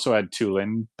that I also had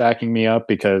Tulin backing me up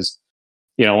because,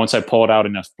 you know, once I pulled out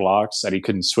enough blocks that he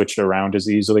couldn't switch it around as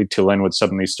easily, Tulin would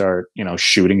suddenly start, you know,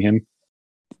 shooting him.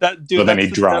 That dude, so then that's he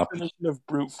the dropped. definition of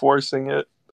brute forcing it.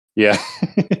 Yeah.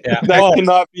 That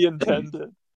cannot be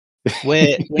intended.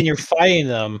 When you're fighting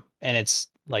them and it's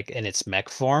like in its mech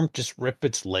form, just rip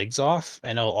its legs off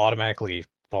and it'll automatically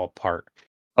fall apart.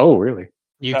 Oh, really?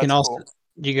 You can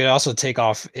also take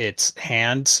off its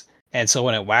hands, and so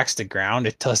when it whacks the ground,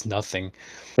 it does nothing.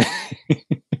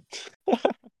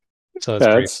 So it's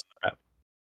pretty fun.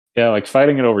 Yeah, like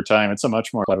fighting it over time, it's a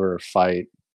much more clever fight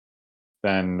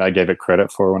than I gave it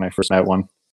credit for when I first met one.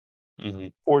 Mm-hmm.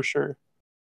 For sure.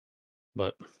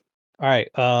 But all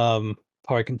right,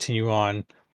 before I continue on,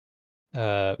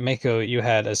 Mako, you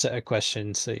had a set of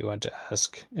questions that you wanted to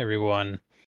ask everyone.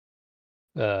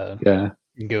 Yeah. You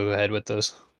can go ahead with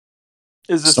those.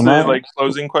 Is this the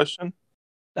closing question?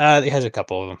 It has a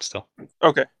couple of them still.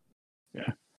 Okay.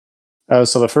 Yeah.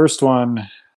 So the first one,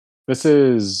 this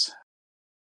is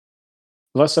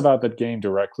less about the game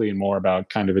directly and more about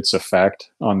kind of its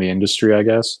effect on the industry, I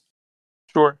guess.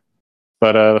 Sure.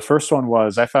 But the first one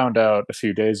was, I found out a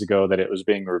few days ago that it was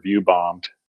being review bombed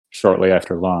shortly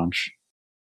after launch.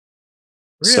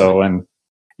 Really? So, and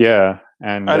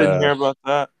I didn't hear about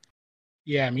that.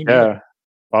 Yeah, me neither.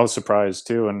 I was surprised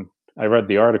too. And I read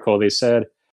the article. They said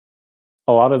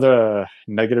a lot of the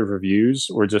negative reviews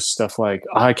were just stuff like,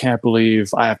 I can't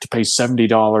believe I have to pay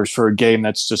 $70 for a game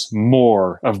that's just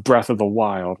more of Breath of the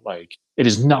Wild. Like, it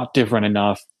is not different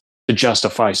enough to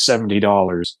justify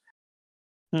 $70.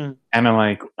 And I'm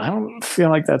like, I don't feel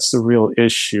like that's the real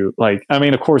issue. Like, I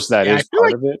mean, of course that is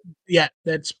part of it. Yeah,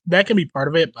 that can be part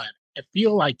of it, but I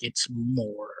feel like it's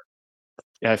more.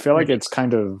 Yeah, I feel like it's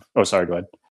kind of. Oh, sorry. Go ahead.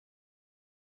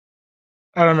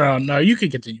 I don't know. No, you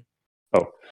can continue. Oh,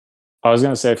 I was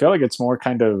gonna say I feel like it's more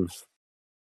kind of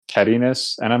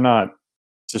pettiness, and I'm not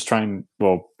just trying.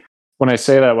 Well, when I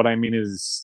say that, what I mean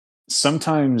is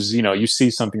sometimes you see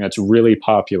something that's really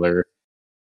popular,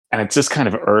 and it just kind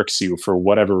of irks you for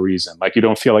whatever reason. Like you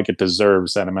don't feel like it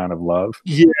deserves that amount of love.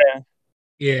 Yeah.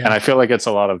 Yeah. And I feel like it's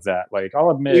a lot of that. Like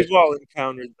I'll admit, we've all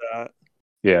encountered that.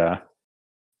 Yeah.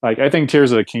 Like, I think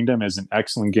Tears of the Kingdom is an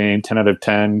excellent game, 10 out of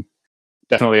 10.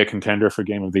 Definitely a contender for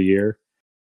Game of the Year.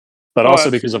 But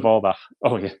also because of all the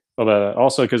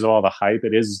also because of all the hype,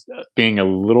 it is being a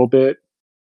little bit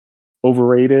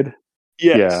overrated.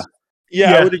 Yes.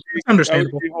 Yeah, I would agree. It's understandable.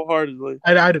 I would agree wholeheartedly.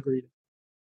 I'd agree.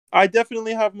 I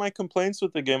definitely have my complaints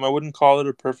with the game. I wouldn't call it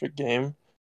a perfect game.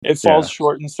 It falls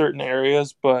short in certain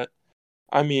areas, but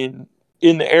I mean,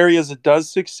 in the areas it does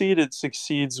succeed, it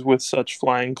succeeds with such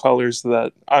flying colors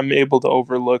that I'm able to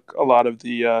overlook a lot of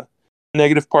the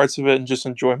negative parts of it and just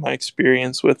enjoy my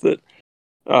experience with it.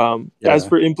 As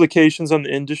for implications on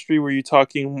the industry, were you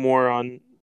talking more on,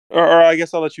 or I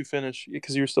guess I'll let you finish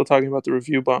because you were still talking about the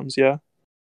review bombs, yeah?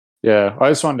 Yeah, I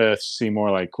just wanted to see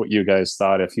more like what you guys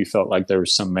thought, if you felt like there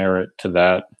was some merit to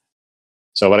that.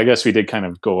 So, but I guess we did kind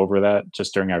of go over that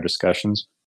just during our discussions.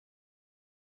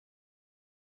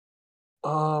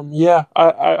 Yeah,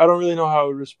 I don't really know how I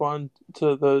would respond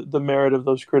to the merit of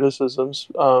those criticisms,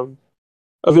 of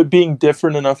it being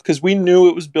different enough, because we knew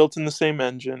it was built in the same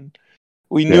engine.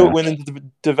 We knew it went into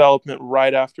development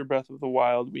right after Breath of the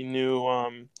Wild. We knew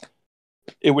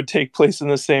it would take place in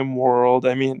the same world.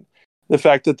 I mean, the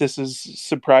fact that this is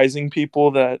surprising people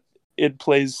that it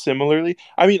plays similarly.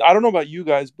 I mean, I don't know about you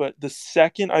guys, but the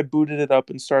second I booted it up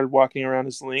and started walking around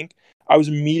as Link, I was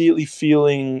immediately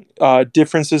feeling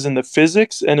differences in the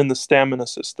physics and in the stamina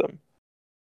system.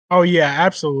 Oh yeah,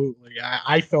 absolutely.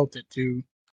 I felt it too.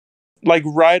 Like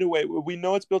right away, we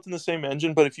know it's built in the same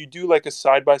engine, but if you do like a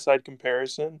side by side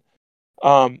comparison,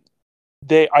 I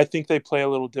think they play a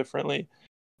little differently.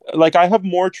 Like I have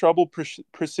more trouble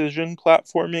precision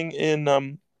platforming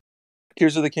in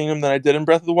Tears of the Kingdom than I did in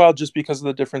Breath of the Wild, just because of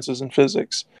the differences in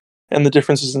physics and the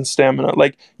differences in stamina.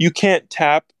 Like you can't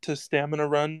tap to stamina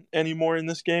run anymore in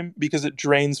this game because it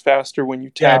drains faster when you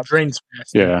tap. Yeah, it drains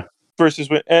faster. Yeah. Versus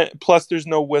when, plus there's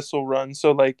no whistle run,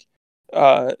 so like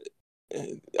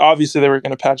obviously they were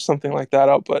going to patch something like that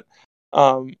out, but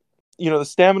the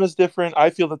stamina is different. I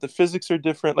feel that the physics are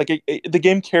different. Like the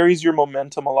game carries your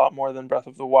momentum a lot more than Breath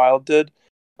of the Wild did.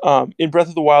 In Breath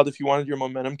of the Wild, if you wanted your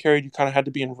momentum carried, you kind of had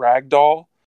to be in ragdoll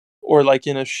or like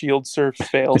in a shield surf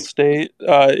fail state.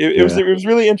 It was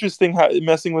really interesting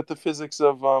messing with the physics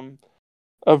of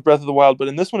Breath of the Wild, but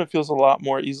in this one it feels a lot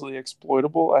more easily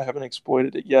exploitable. I haven't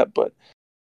exploited it yet, but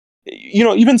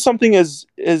even something as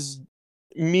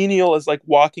menial as like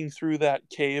walking through that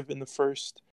cave in the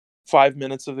first 5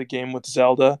 minutes of the game with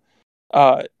Zelda,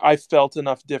 I felt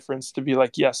enough difference to be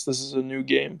like, yes, this is a new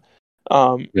game.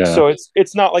 So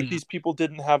it's not like these people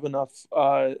didn't have enough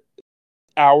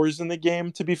hours in the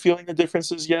game to be feeling the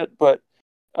differences yet, but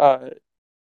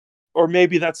or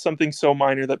maybe that's something so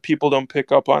minor that people don't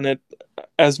pick up on it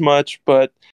as much.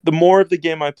 But the more of the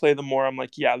game I play, the more I'm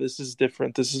like, yeah, this is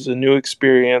different. This is a new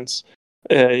experience.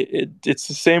 It's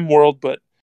the same world, but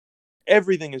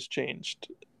everything has changed.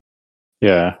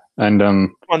 Yeah,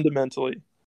 and fundamentally.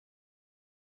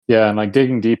 Yeah, and like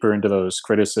digging deeper into those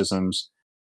criticisms,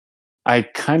 I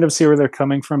kind of see where they're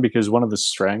coming from, because one of the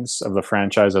strengths of the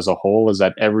franchise as a whole is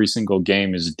that every single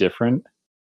game is different.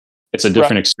 It's a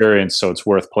different experience, so it's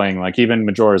worth playing. Like even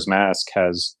Majora's Mask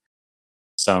has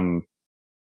some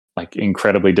like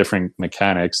incredibly different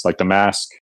mechanics, like the mask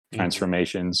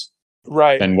transformations,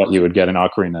 than what you would get in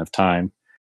Ocarina of Time.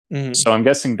 So I'm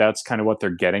guessing that's kind of what they're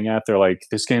getting at. They're like,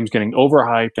 this game's getting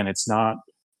overhyped and it's not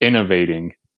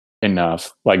innovating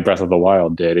enough like Breath of the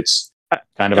Wild did. It's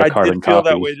kind of a carbon copy. I did feel copy.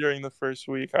 that way during the first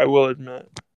week, I will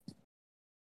admit.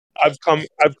 I've come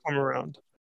around.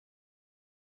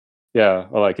 Yeah,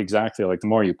 well, like exactly. Like the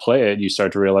more you play it, you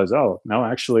start to realize, oh, no,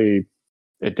 actually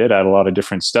it did add a lot of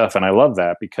different stuff. And I love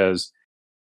that, because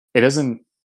it hasn't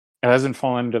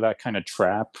fallen into that kind of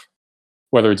trap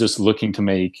where they're just looking to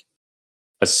make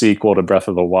a sequel to Breath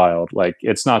of the Wild. Like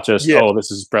it's not just, oh, this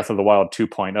is Breath of the Wild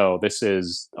 2.0. This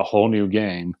is a whole new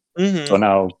game. So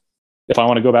now if I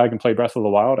want to go back and play Breath of the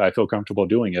Wild, I feel comfortable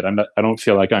doing it. I don't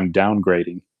feel like I'm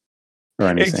downgrading or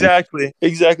anything. Exactly.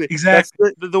 That's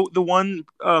the one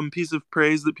piece of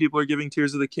praise that people are giving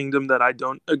Tears of the Kingdom that I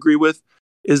don't agree with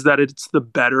is that it's the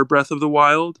better Breath of the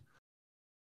Wild.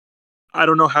 I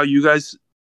don't know how you guys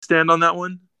stand on that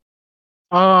one.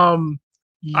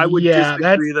 I would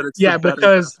disagree that it's the better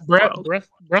because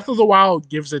Breath of the Wild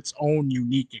gives its own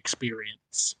unique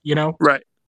experience, Right.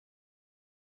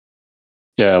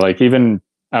 Yeah, like even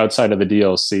outside of the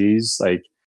DLCs, like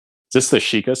just the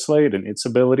Sheikah Slate and its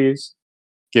abilities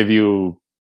give you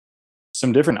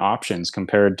some different options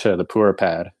compared to the Pura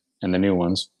Pad and the new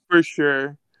ones. For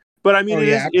sure. But I mean,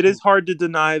 it is hard to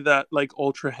deny that like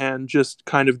Ultra Hand just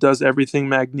kind of does everything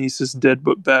Magnesis did,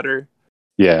 but better.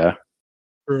 Yeah.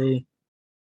 True.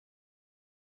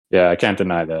 Yeah, I can't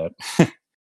deny that.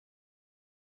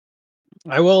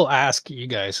 I will ask you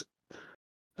guys,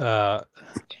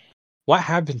 what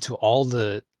happened to all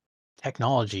the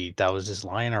technology that was just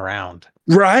lying around?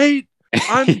 Right?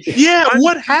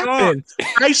 What happened?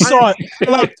 I saw it.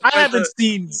 Like I haven't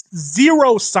seen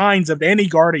zero signs of any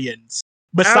Guardians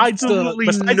besides the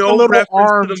little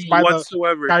arms by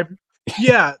whatsoever.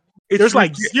 There's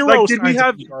like zero signs of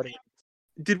any Guardians.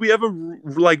 Did we have a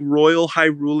like Royal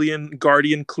Hyrulean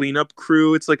Guardian cleanup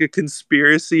crew? It's like a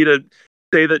conspiracy to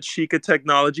say that Sheikah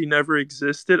technology never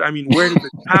existed. I mean, where did the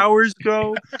towers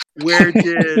go? Where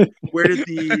did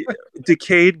the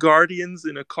decayed Guardians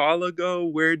in Akala go?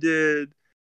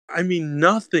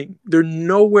 Nothing. They're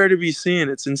nowhere to be seen.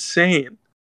 It's insane.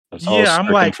 I'm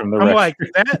like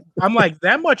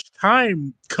that much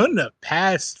time couldn't have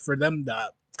passed for them to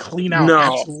clean out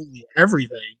absolutely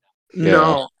everything.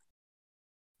 No.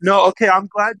 Okay, I'm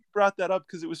glad you brought that up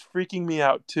because it was freaking me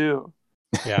out too.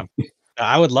 Yeah.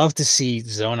 I would love to see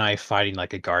Zonai fighting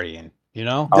like a Guardian,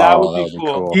 That would be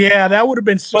cool. Yeah, that would have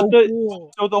been so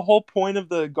cool. So the whole point of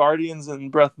the Guardians in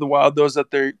Breath of the Wild, though, is that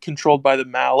they're controlled by the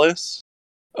malice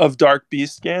of Dark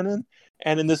Beast Ganon.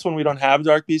 And in this one, we don't have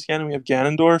Dark Beast Ganon. We have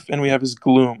Ganondorf, and we have his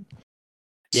Gloom.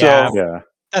 Yeah,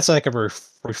 that's like a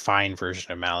refined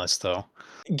version of Malice, though.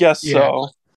 Guess so.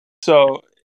 So,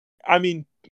 I mean,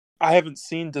 I haven't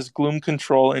seen, does Gloom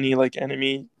control any like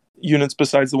enemy units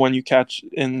besides the one you catch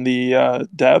in the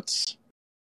depths?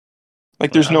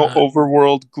 Like, there's no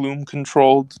overworld Gloom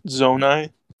controlled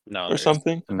Zonai or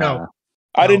something? No.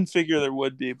 I didn't figure there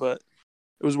would be, but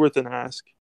it was worth an ask.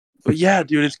 But yeah,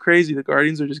 dude, it's crazy. The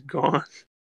Guardians are just gone.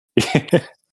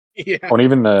 Yeah. Or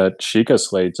even the Sheikah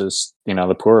Slate, just, you know,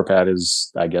 the Pura Pad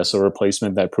is, I guess, a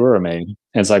replacement that Pura made. And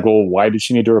it's like, well, why did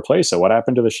she need to replace it? What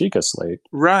happened to the Sheikah Slate?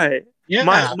 Right. Yeah.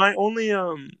 My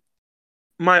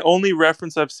only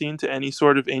reference I've seen to any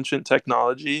sort of ancient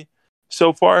technology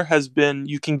so far has been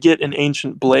you can get an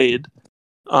ancient blade,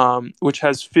 which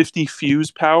has 50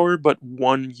 fuse power but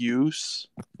 1 use.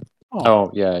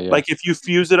 Oh, yeah. Like if you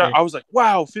fuse it, I was like,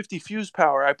 wow, 50 fuse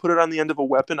power. I put it on the end of a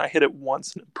weapon. I hit it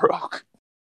once and it broke.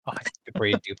 Oh, before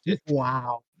you duped it.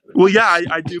 Wow. Well, yeah,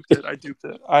 I duped it.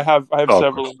 I have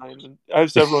several in my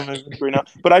inventory now,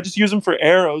 but I just use them for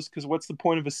arrows because what's the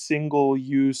point of a single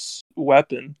use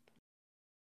weapon?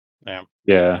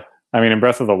 Yeah. I mean, in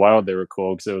Breath of the Wild, they were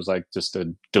cool because it was like just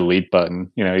a delete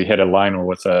button. You know, you hit a line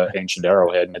with an ancient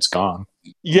arrowhead and it's gone.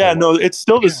 Yeah, no, it's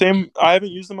still the same. I haven't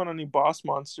used them on any boss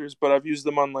monsters, but I've used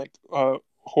them on like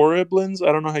Horriblins.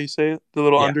 I don't know how you say it. The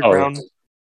little underground.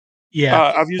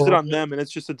 I've used it on them, and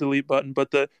it's just a delete button.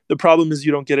 But the problem is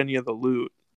you don't get any of the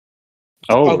loot.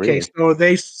 Oh, okay.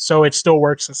 Really? So it still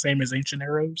works the same as ancient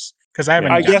arrows because I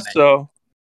haven't. I guess so.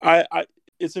 I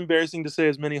it's embarrassing to say,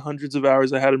 as many hundreds of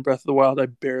hours I had in Breath of the Wild, I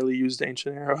barely used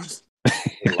ancient arrows.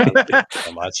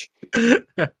 So much.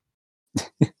 I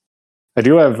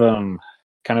do have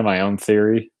kind of my own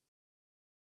theory.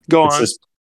 Go on.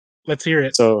 Let's hear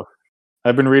it. So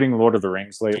I've been reading Lord of the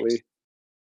Rings lately.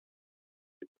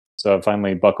 So I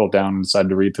finally buckled down and decided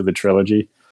to read through the trilogy.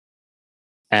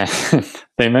 And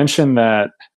they mentioned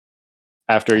that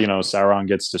after, you know, Sauron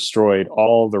gets destroyed,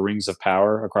 all the rings of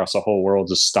power across the whole world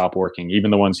just stop working, even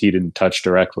the ones he didn't touch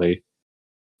directly,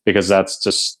 because that's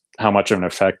just how much of an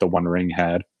effect the One Ring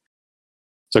had.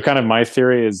 So kind of my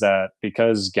theory is that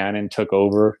because Ganon took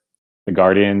over the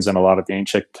Guardians and a lot of the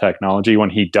ancient technology,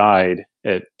 when he died,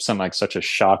 it sent like such a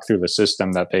shock through the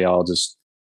system that they all just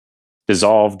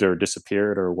dissolved or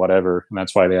disappeared or whatever. And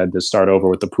that's why they had to start over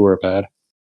with the Pura Pad.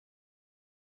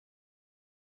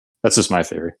 That's just my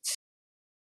theory.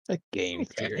 A game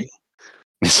theory.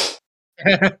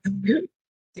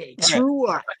 True.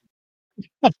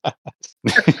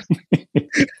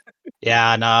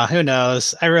 Yeah, nah, who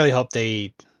knows? I really hope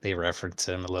they reference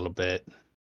him a little bit.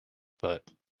 But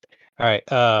all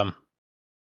right.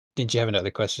 Did you have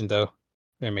another question though,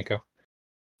 Miko?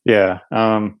 Yeah.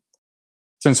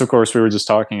 Since of course we were just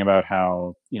talking about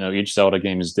how, you know, each Zelda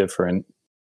game is different.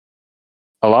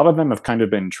 A lot of them have kind of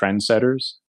been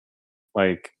trendsetters.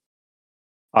 Like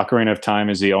Ocarina of Time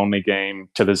is the only game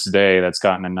to this day that's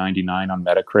gotten a 99 on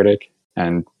Metacritic.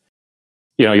 And,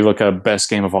 you know, you look at best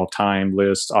game of all time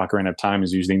list, Ocarina of Time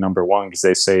is usually number one because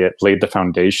they say it laid the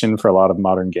foundation for a lot of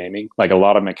modern gaming. Like a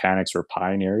lot of mechanics were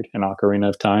pioneered in Ocarina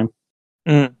of Time.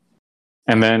 Mm.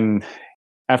 And then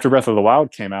after Breath of the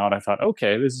Wild came out, I thought,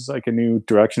 okay, this is like a new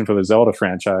direction for the Zelda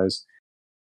franchise.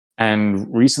 And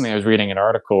recently I was reading an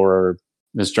article where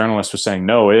this journalist was saying,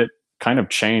 no, it kind of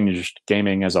changed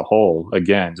gaming as a whole,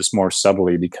 again, just more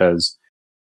subtly because,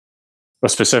 well,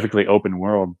 specifically open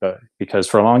world, but because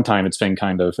for a long time it's been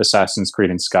kind of Assassin's Creed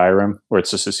and Skyrim, where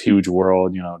it's just this huge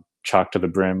world, you know, chock to the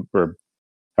brim, or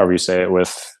however you say it,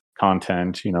 with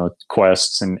content, you know,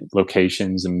 quests and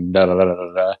locations and da da da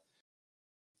da da.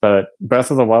 But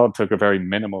Breath of the Wild took a very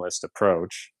minimalist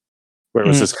approach, where it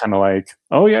was just kind of like,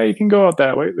 oh yeah, you can go out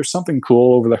that way. There's something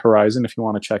cool over the horizon if you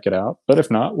want to check it out. But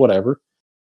if not, whatever,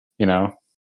 you know.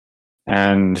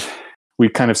 And we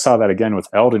kind of saw that again with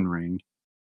Elden Ring,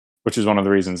 which is one of the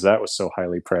reasons that was so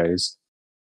highly praised.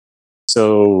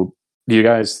 So do you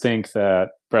guys think that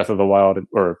Breath of the Wild,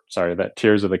 or sorry, that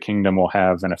Tears of the Kingdom will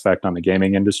have an effect on the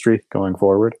gaming industry going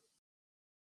forward?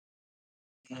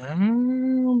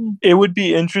 It would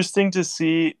be interesting to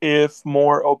see if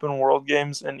more open world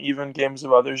games and even games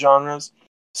of other genres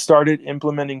started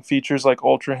implementing features like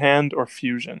Ultra Hand or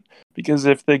Fusion. Because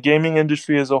if the gaming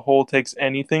industry as a whole takes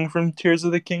anything from Tears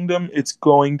of the Kingdom, it's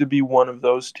going to be one of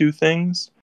those two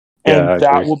things. And Yeah,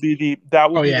 that will be the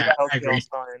telltale agree.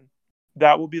 sign.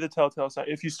 That will be the telltale sign.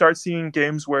 If you start seeing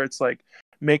games where it's like,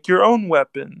 make your own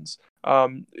weapons,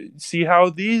 see how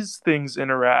these things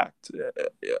interact,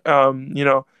 you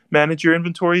know, manage your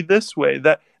inventory this way,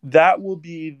 that will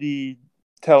be the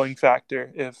telling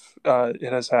factor if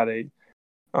it has had a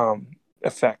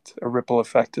effect, a ripple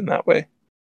effect in that way.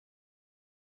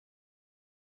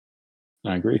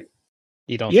 I agree.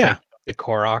 You don't think the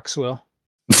Koroks will?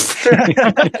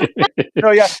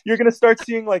 No, yeah, you're gonna start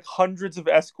seeing like hundreds of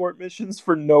escort missions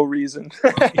for no reason.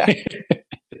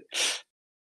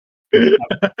 You're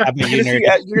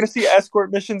gonna see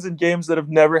escort missions in games that have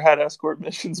never had escort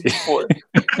missions before.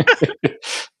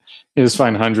 You just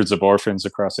find hundreds of orphans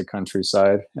across the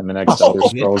countryside in the next Elder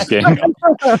Scrolls game.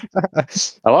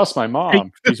 I lost my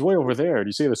mom. She's way over there. Do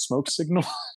you see the smoke signal?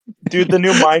 Dude, the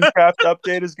new Minecraft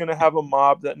update is gonna have a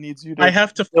mob that needs you to. I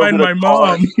have to find my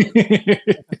mom.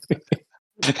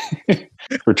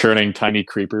 Returning tiny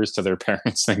creepers to their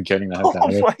parents and getting the heck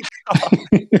out of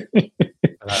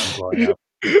it.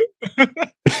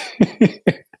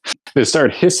 They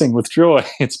start hissing with joy.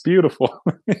 It's beautiful.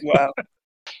 Wow.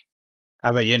 How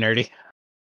about you, Nerdy?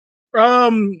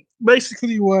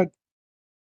 Basically what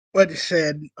it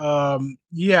said.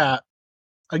 Yeah.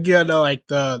 Again, like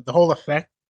the whole effect.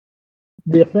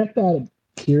 The effect that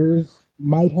Tears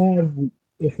might have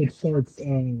if it starts,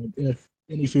 if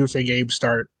any future games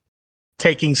start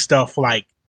taking stuff like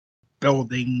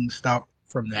building stuff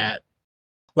from that,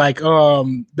 like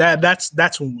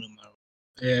that's when we'll know.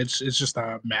 It's just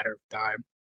a matter of time.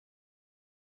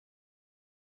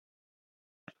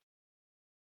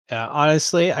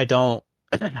 Honestly, I don't.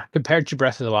 Compared to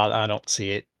Breath of the Wild, I don't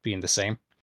see it being the same.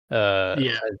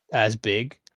 As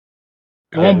big.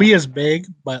 It won't be as big,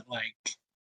 but like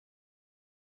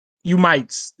you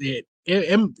might it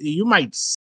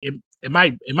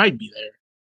might be there.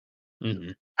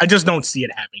 Mm-hmm. I just don't see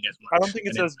it happening as much. I don't think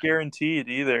it's as guaranteed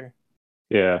either.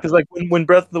 Yeah, because like when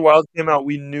Breath of the Wild came out,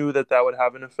 we knew that would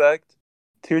have an effect.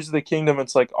 Tears of the Kingdom,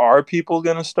 it's like, are people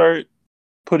gonna start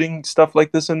putting stuff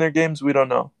like this in their games? We don't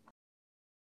know.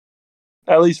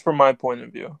 At least from my point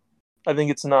of view, I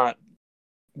think it's not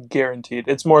guaranteed.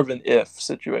 It's more of an if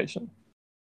situation.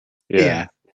 Yeah.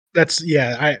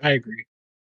 I agree.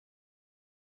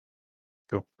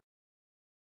 Cool.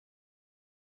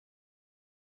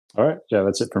 All right. Yeah,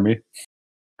 that's it for me.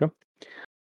 Cool.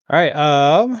 All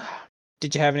right.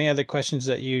 Did you have any other questions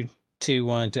that you two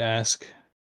wanted to ask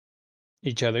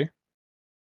each other?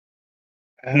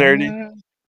 Nerdy.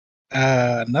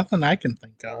 Nothing I can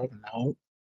think of.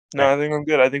 No, I think I'm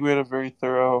good. I think we had a very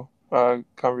thorough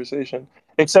conversation,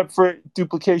 except for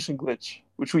duplication glitch,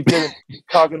 which we didn't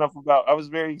talk enough about. I was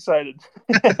very excited.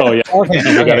 Oh yeah,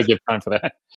 we got to give time for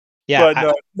that. Yeah,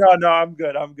 but no, I'm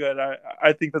good.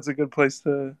 I think that's a good place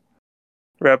to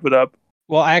wrap it up.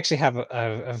 Well, I actually have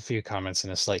a few comments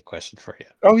and a slight question for you.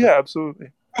 Oh yeah,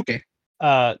 absolutely. Okay.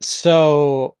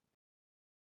 So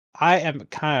I am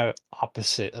kind of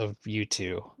opposite of you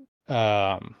two.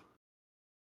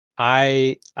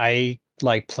 I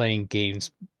like playing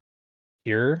games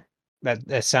here.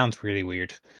 That sounds really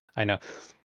weird. I know.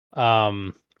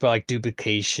 But like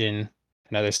duplication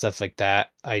and other stuff like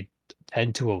that, I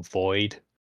tend to avoid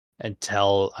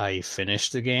until I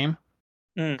finish the game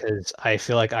because I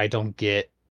feel like I don't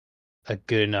get a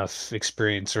good enough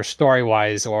experience or story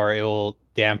wise, or it will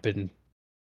dampen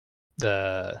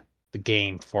the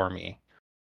game for me.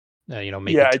 I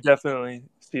definitely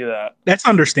see that. That's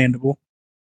understandable.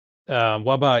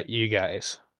 What about you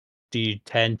guys? Do you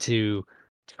tend to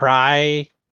try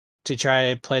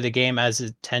to play the game as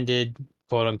intended,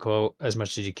 quote unquote, as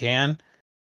much as you can,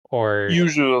 or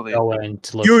usually go in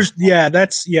to look?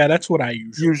 That's what I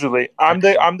usually. I'm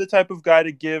the type of guy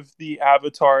to give the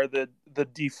avatar the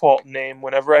default name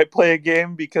whenever I play a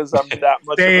game because I'm that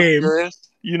much of a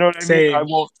purist. You know what I mean? I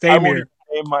won't even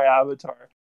name my avatar.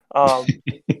 I'll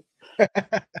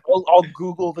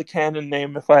Google the canon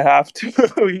name if I have to.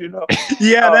 You know.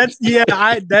 Yeah,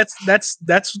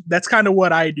 that's kind of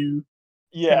what I do.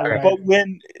 Yeah, right.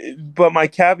 But my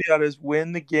caveat is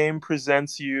when the game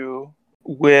presents you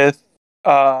with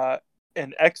an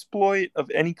exploit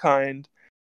of any kind,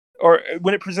 or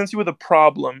when it presents you with a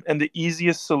problem and the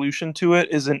easiest solution to it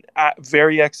is a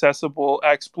very accessible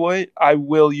exploit, I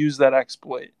will use that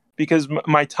exploit because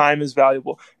my time is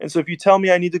valuable. And so if you tell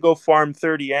me I need to go farm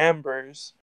 30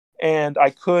 ambers and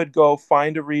I could go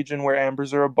find a region where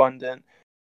ambers are abundant,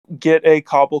 get a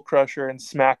cobble crusher and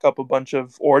smack up a bunch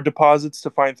of ore deposits to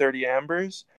find 30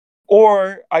 ambers,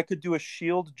 or I could do a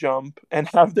shield jump and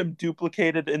have them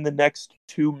duplicated in the next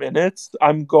 2 minutes.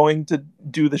 I'm going to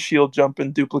do the shield jump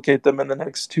and duplicate them in the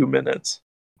next 2 minutes.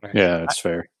 Yeah, that's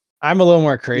fair. I'm a little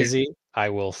more crazy. Yeah. I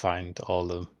will find all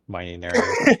the mining areas.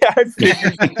 I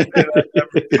figured you could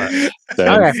do that.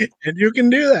 Okay. And you can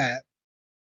do that.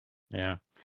 Yeah.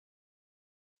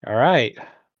 All right.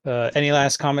 Any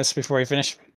last comments before we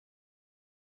finish?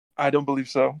 I don't believe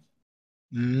so.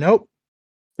 Nope.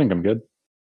 I think I'm good.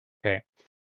 Okay.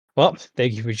 Well,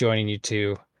 thank you for joining, you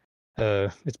two.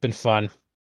 It's been fun.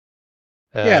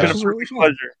 Yeah, It's this been was a really fun.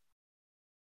 pleasure.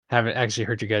 Haven't actually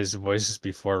heard you guys' voices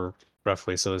before,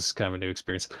 roughly, so this is kind of a new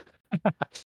experience.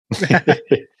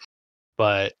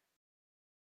 But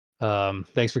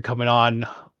thanks for coming on.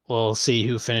 We'll see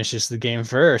who finishes the game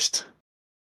first.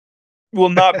 Will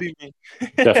not be me.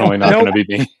 Definitely not going to be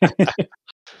me.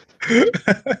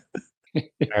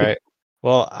 All right.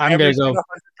 Well, I'm gonna go.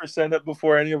 100% it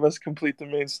before any of us complete the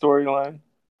main storyline.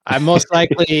 I most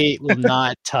likely will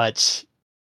not touch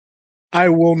I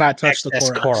will not touch the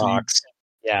excess Korok seed. Koroks.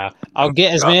 Yeah, I'll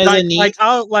get as many as I need. Like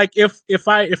I'll like if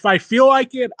I feel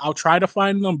like it, I'll try to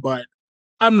find them, but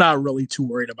I'm not really too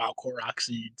worried about Korok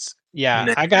seeds. Yeah,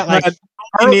 Nah. I got like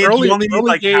You only need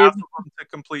like game. half of them to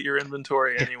complete your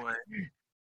inventory anyway.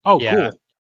 Oh, yeah. cool.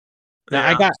 No,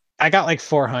 Yeah. I got like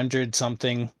 400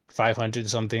 something, 500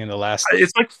 something in the last.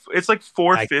 It's like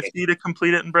 450 to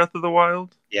complete it in Breath of the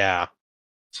Wild. Yeah.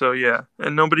 So yeah,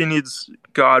 and nobody needs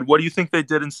God. What do you think they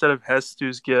did instead of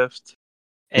Hestu's gift?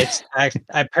 It's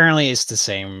apparently it's the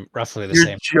same, roughly the You're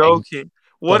same. joking. Thing.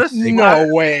 What a no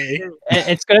way.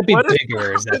 It's gonna be What is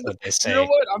bigger. Is that what they say? You know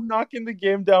what? I'm knocking the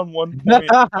game down 1 point.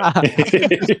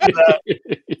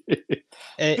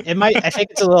 It might. I think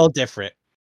it's a little different.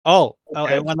 Oh,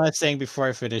 and one last thing before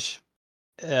I finish.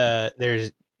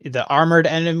 There's the armored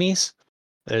enemies.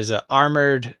 There's a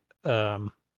armored.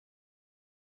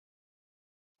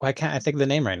 Why can't I think of the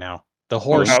name right now? The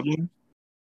horse.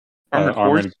 Armored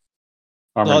horse.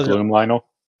 Armored gloom Lionel.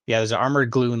 Yeah, there's an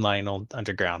armored gloom Lionel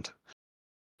underground.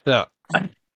 So,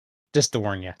 just to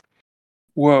warn you.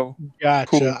 Whoa, gotcha.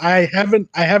 Cool. I haven't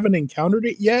encountered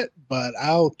it yet, but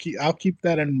I'll keep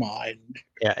that in mind.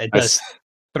 Yeah, it does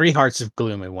 3 hearts of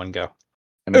gloom in one go.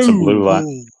 And it's a blue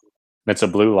line. It's a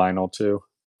blue Lionel too.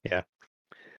 Yeah.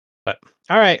 But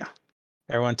all right.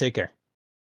 Everyone take care.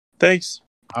 Thanks.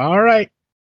 All right.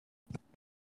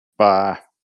 Bye.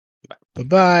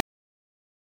 Bye-bye.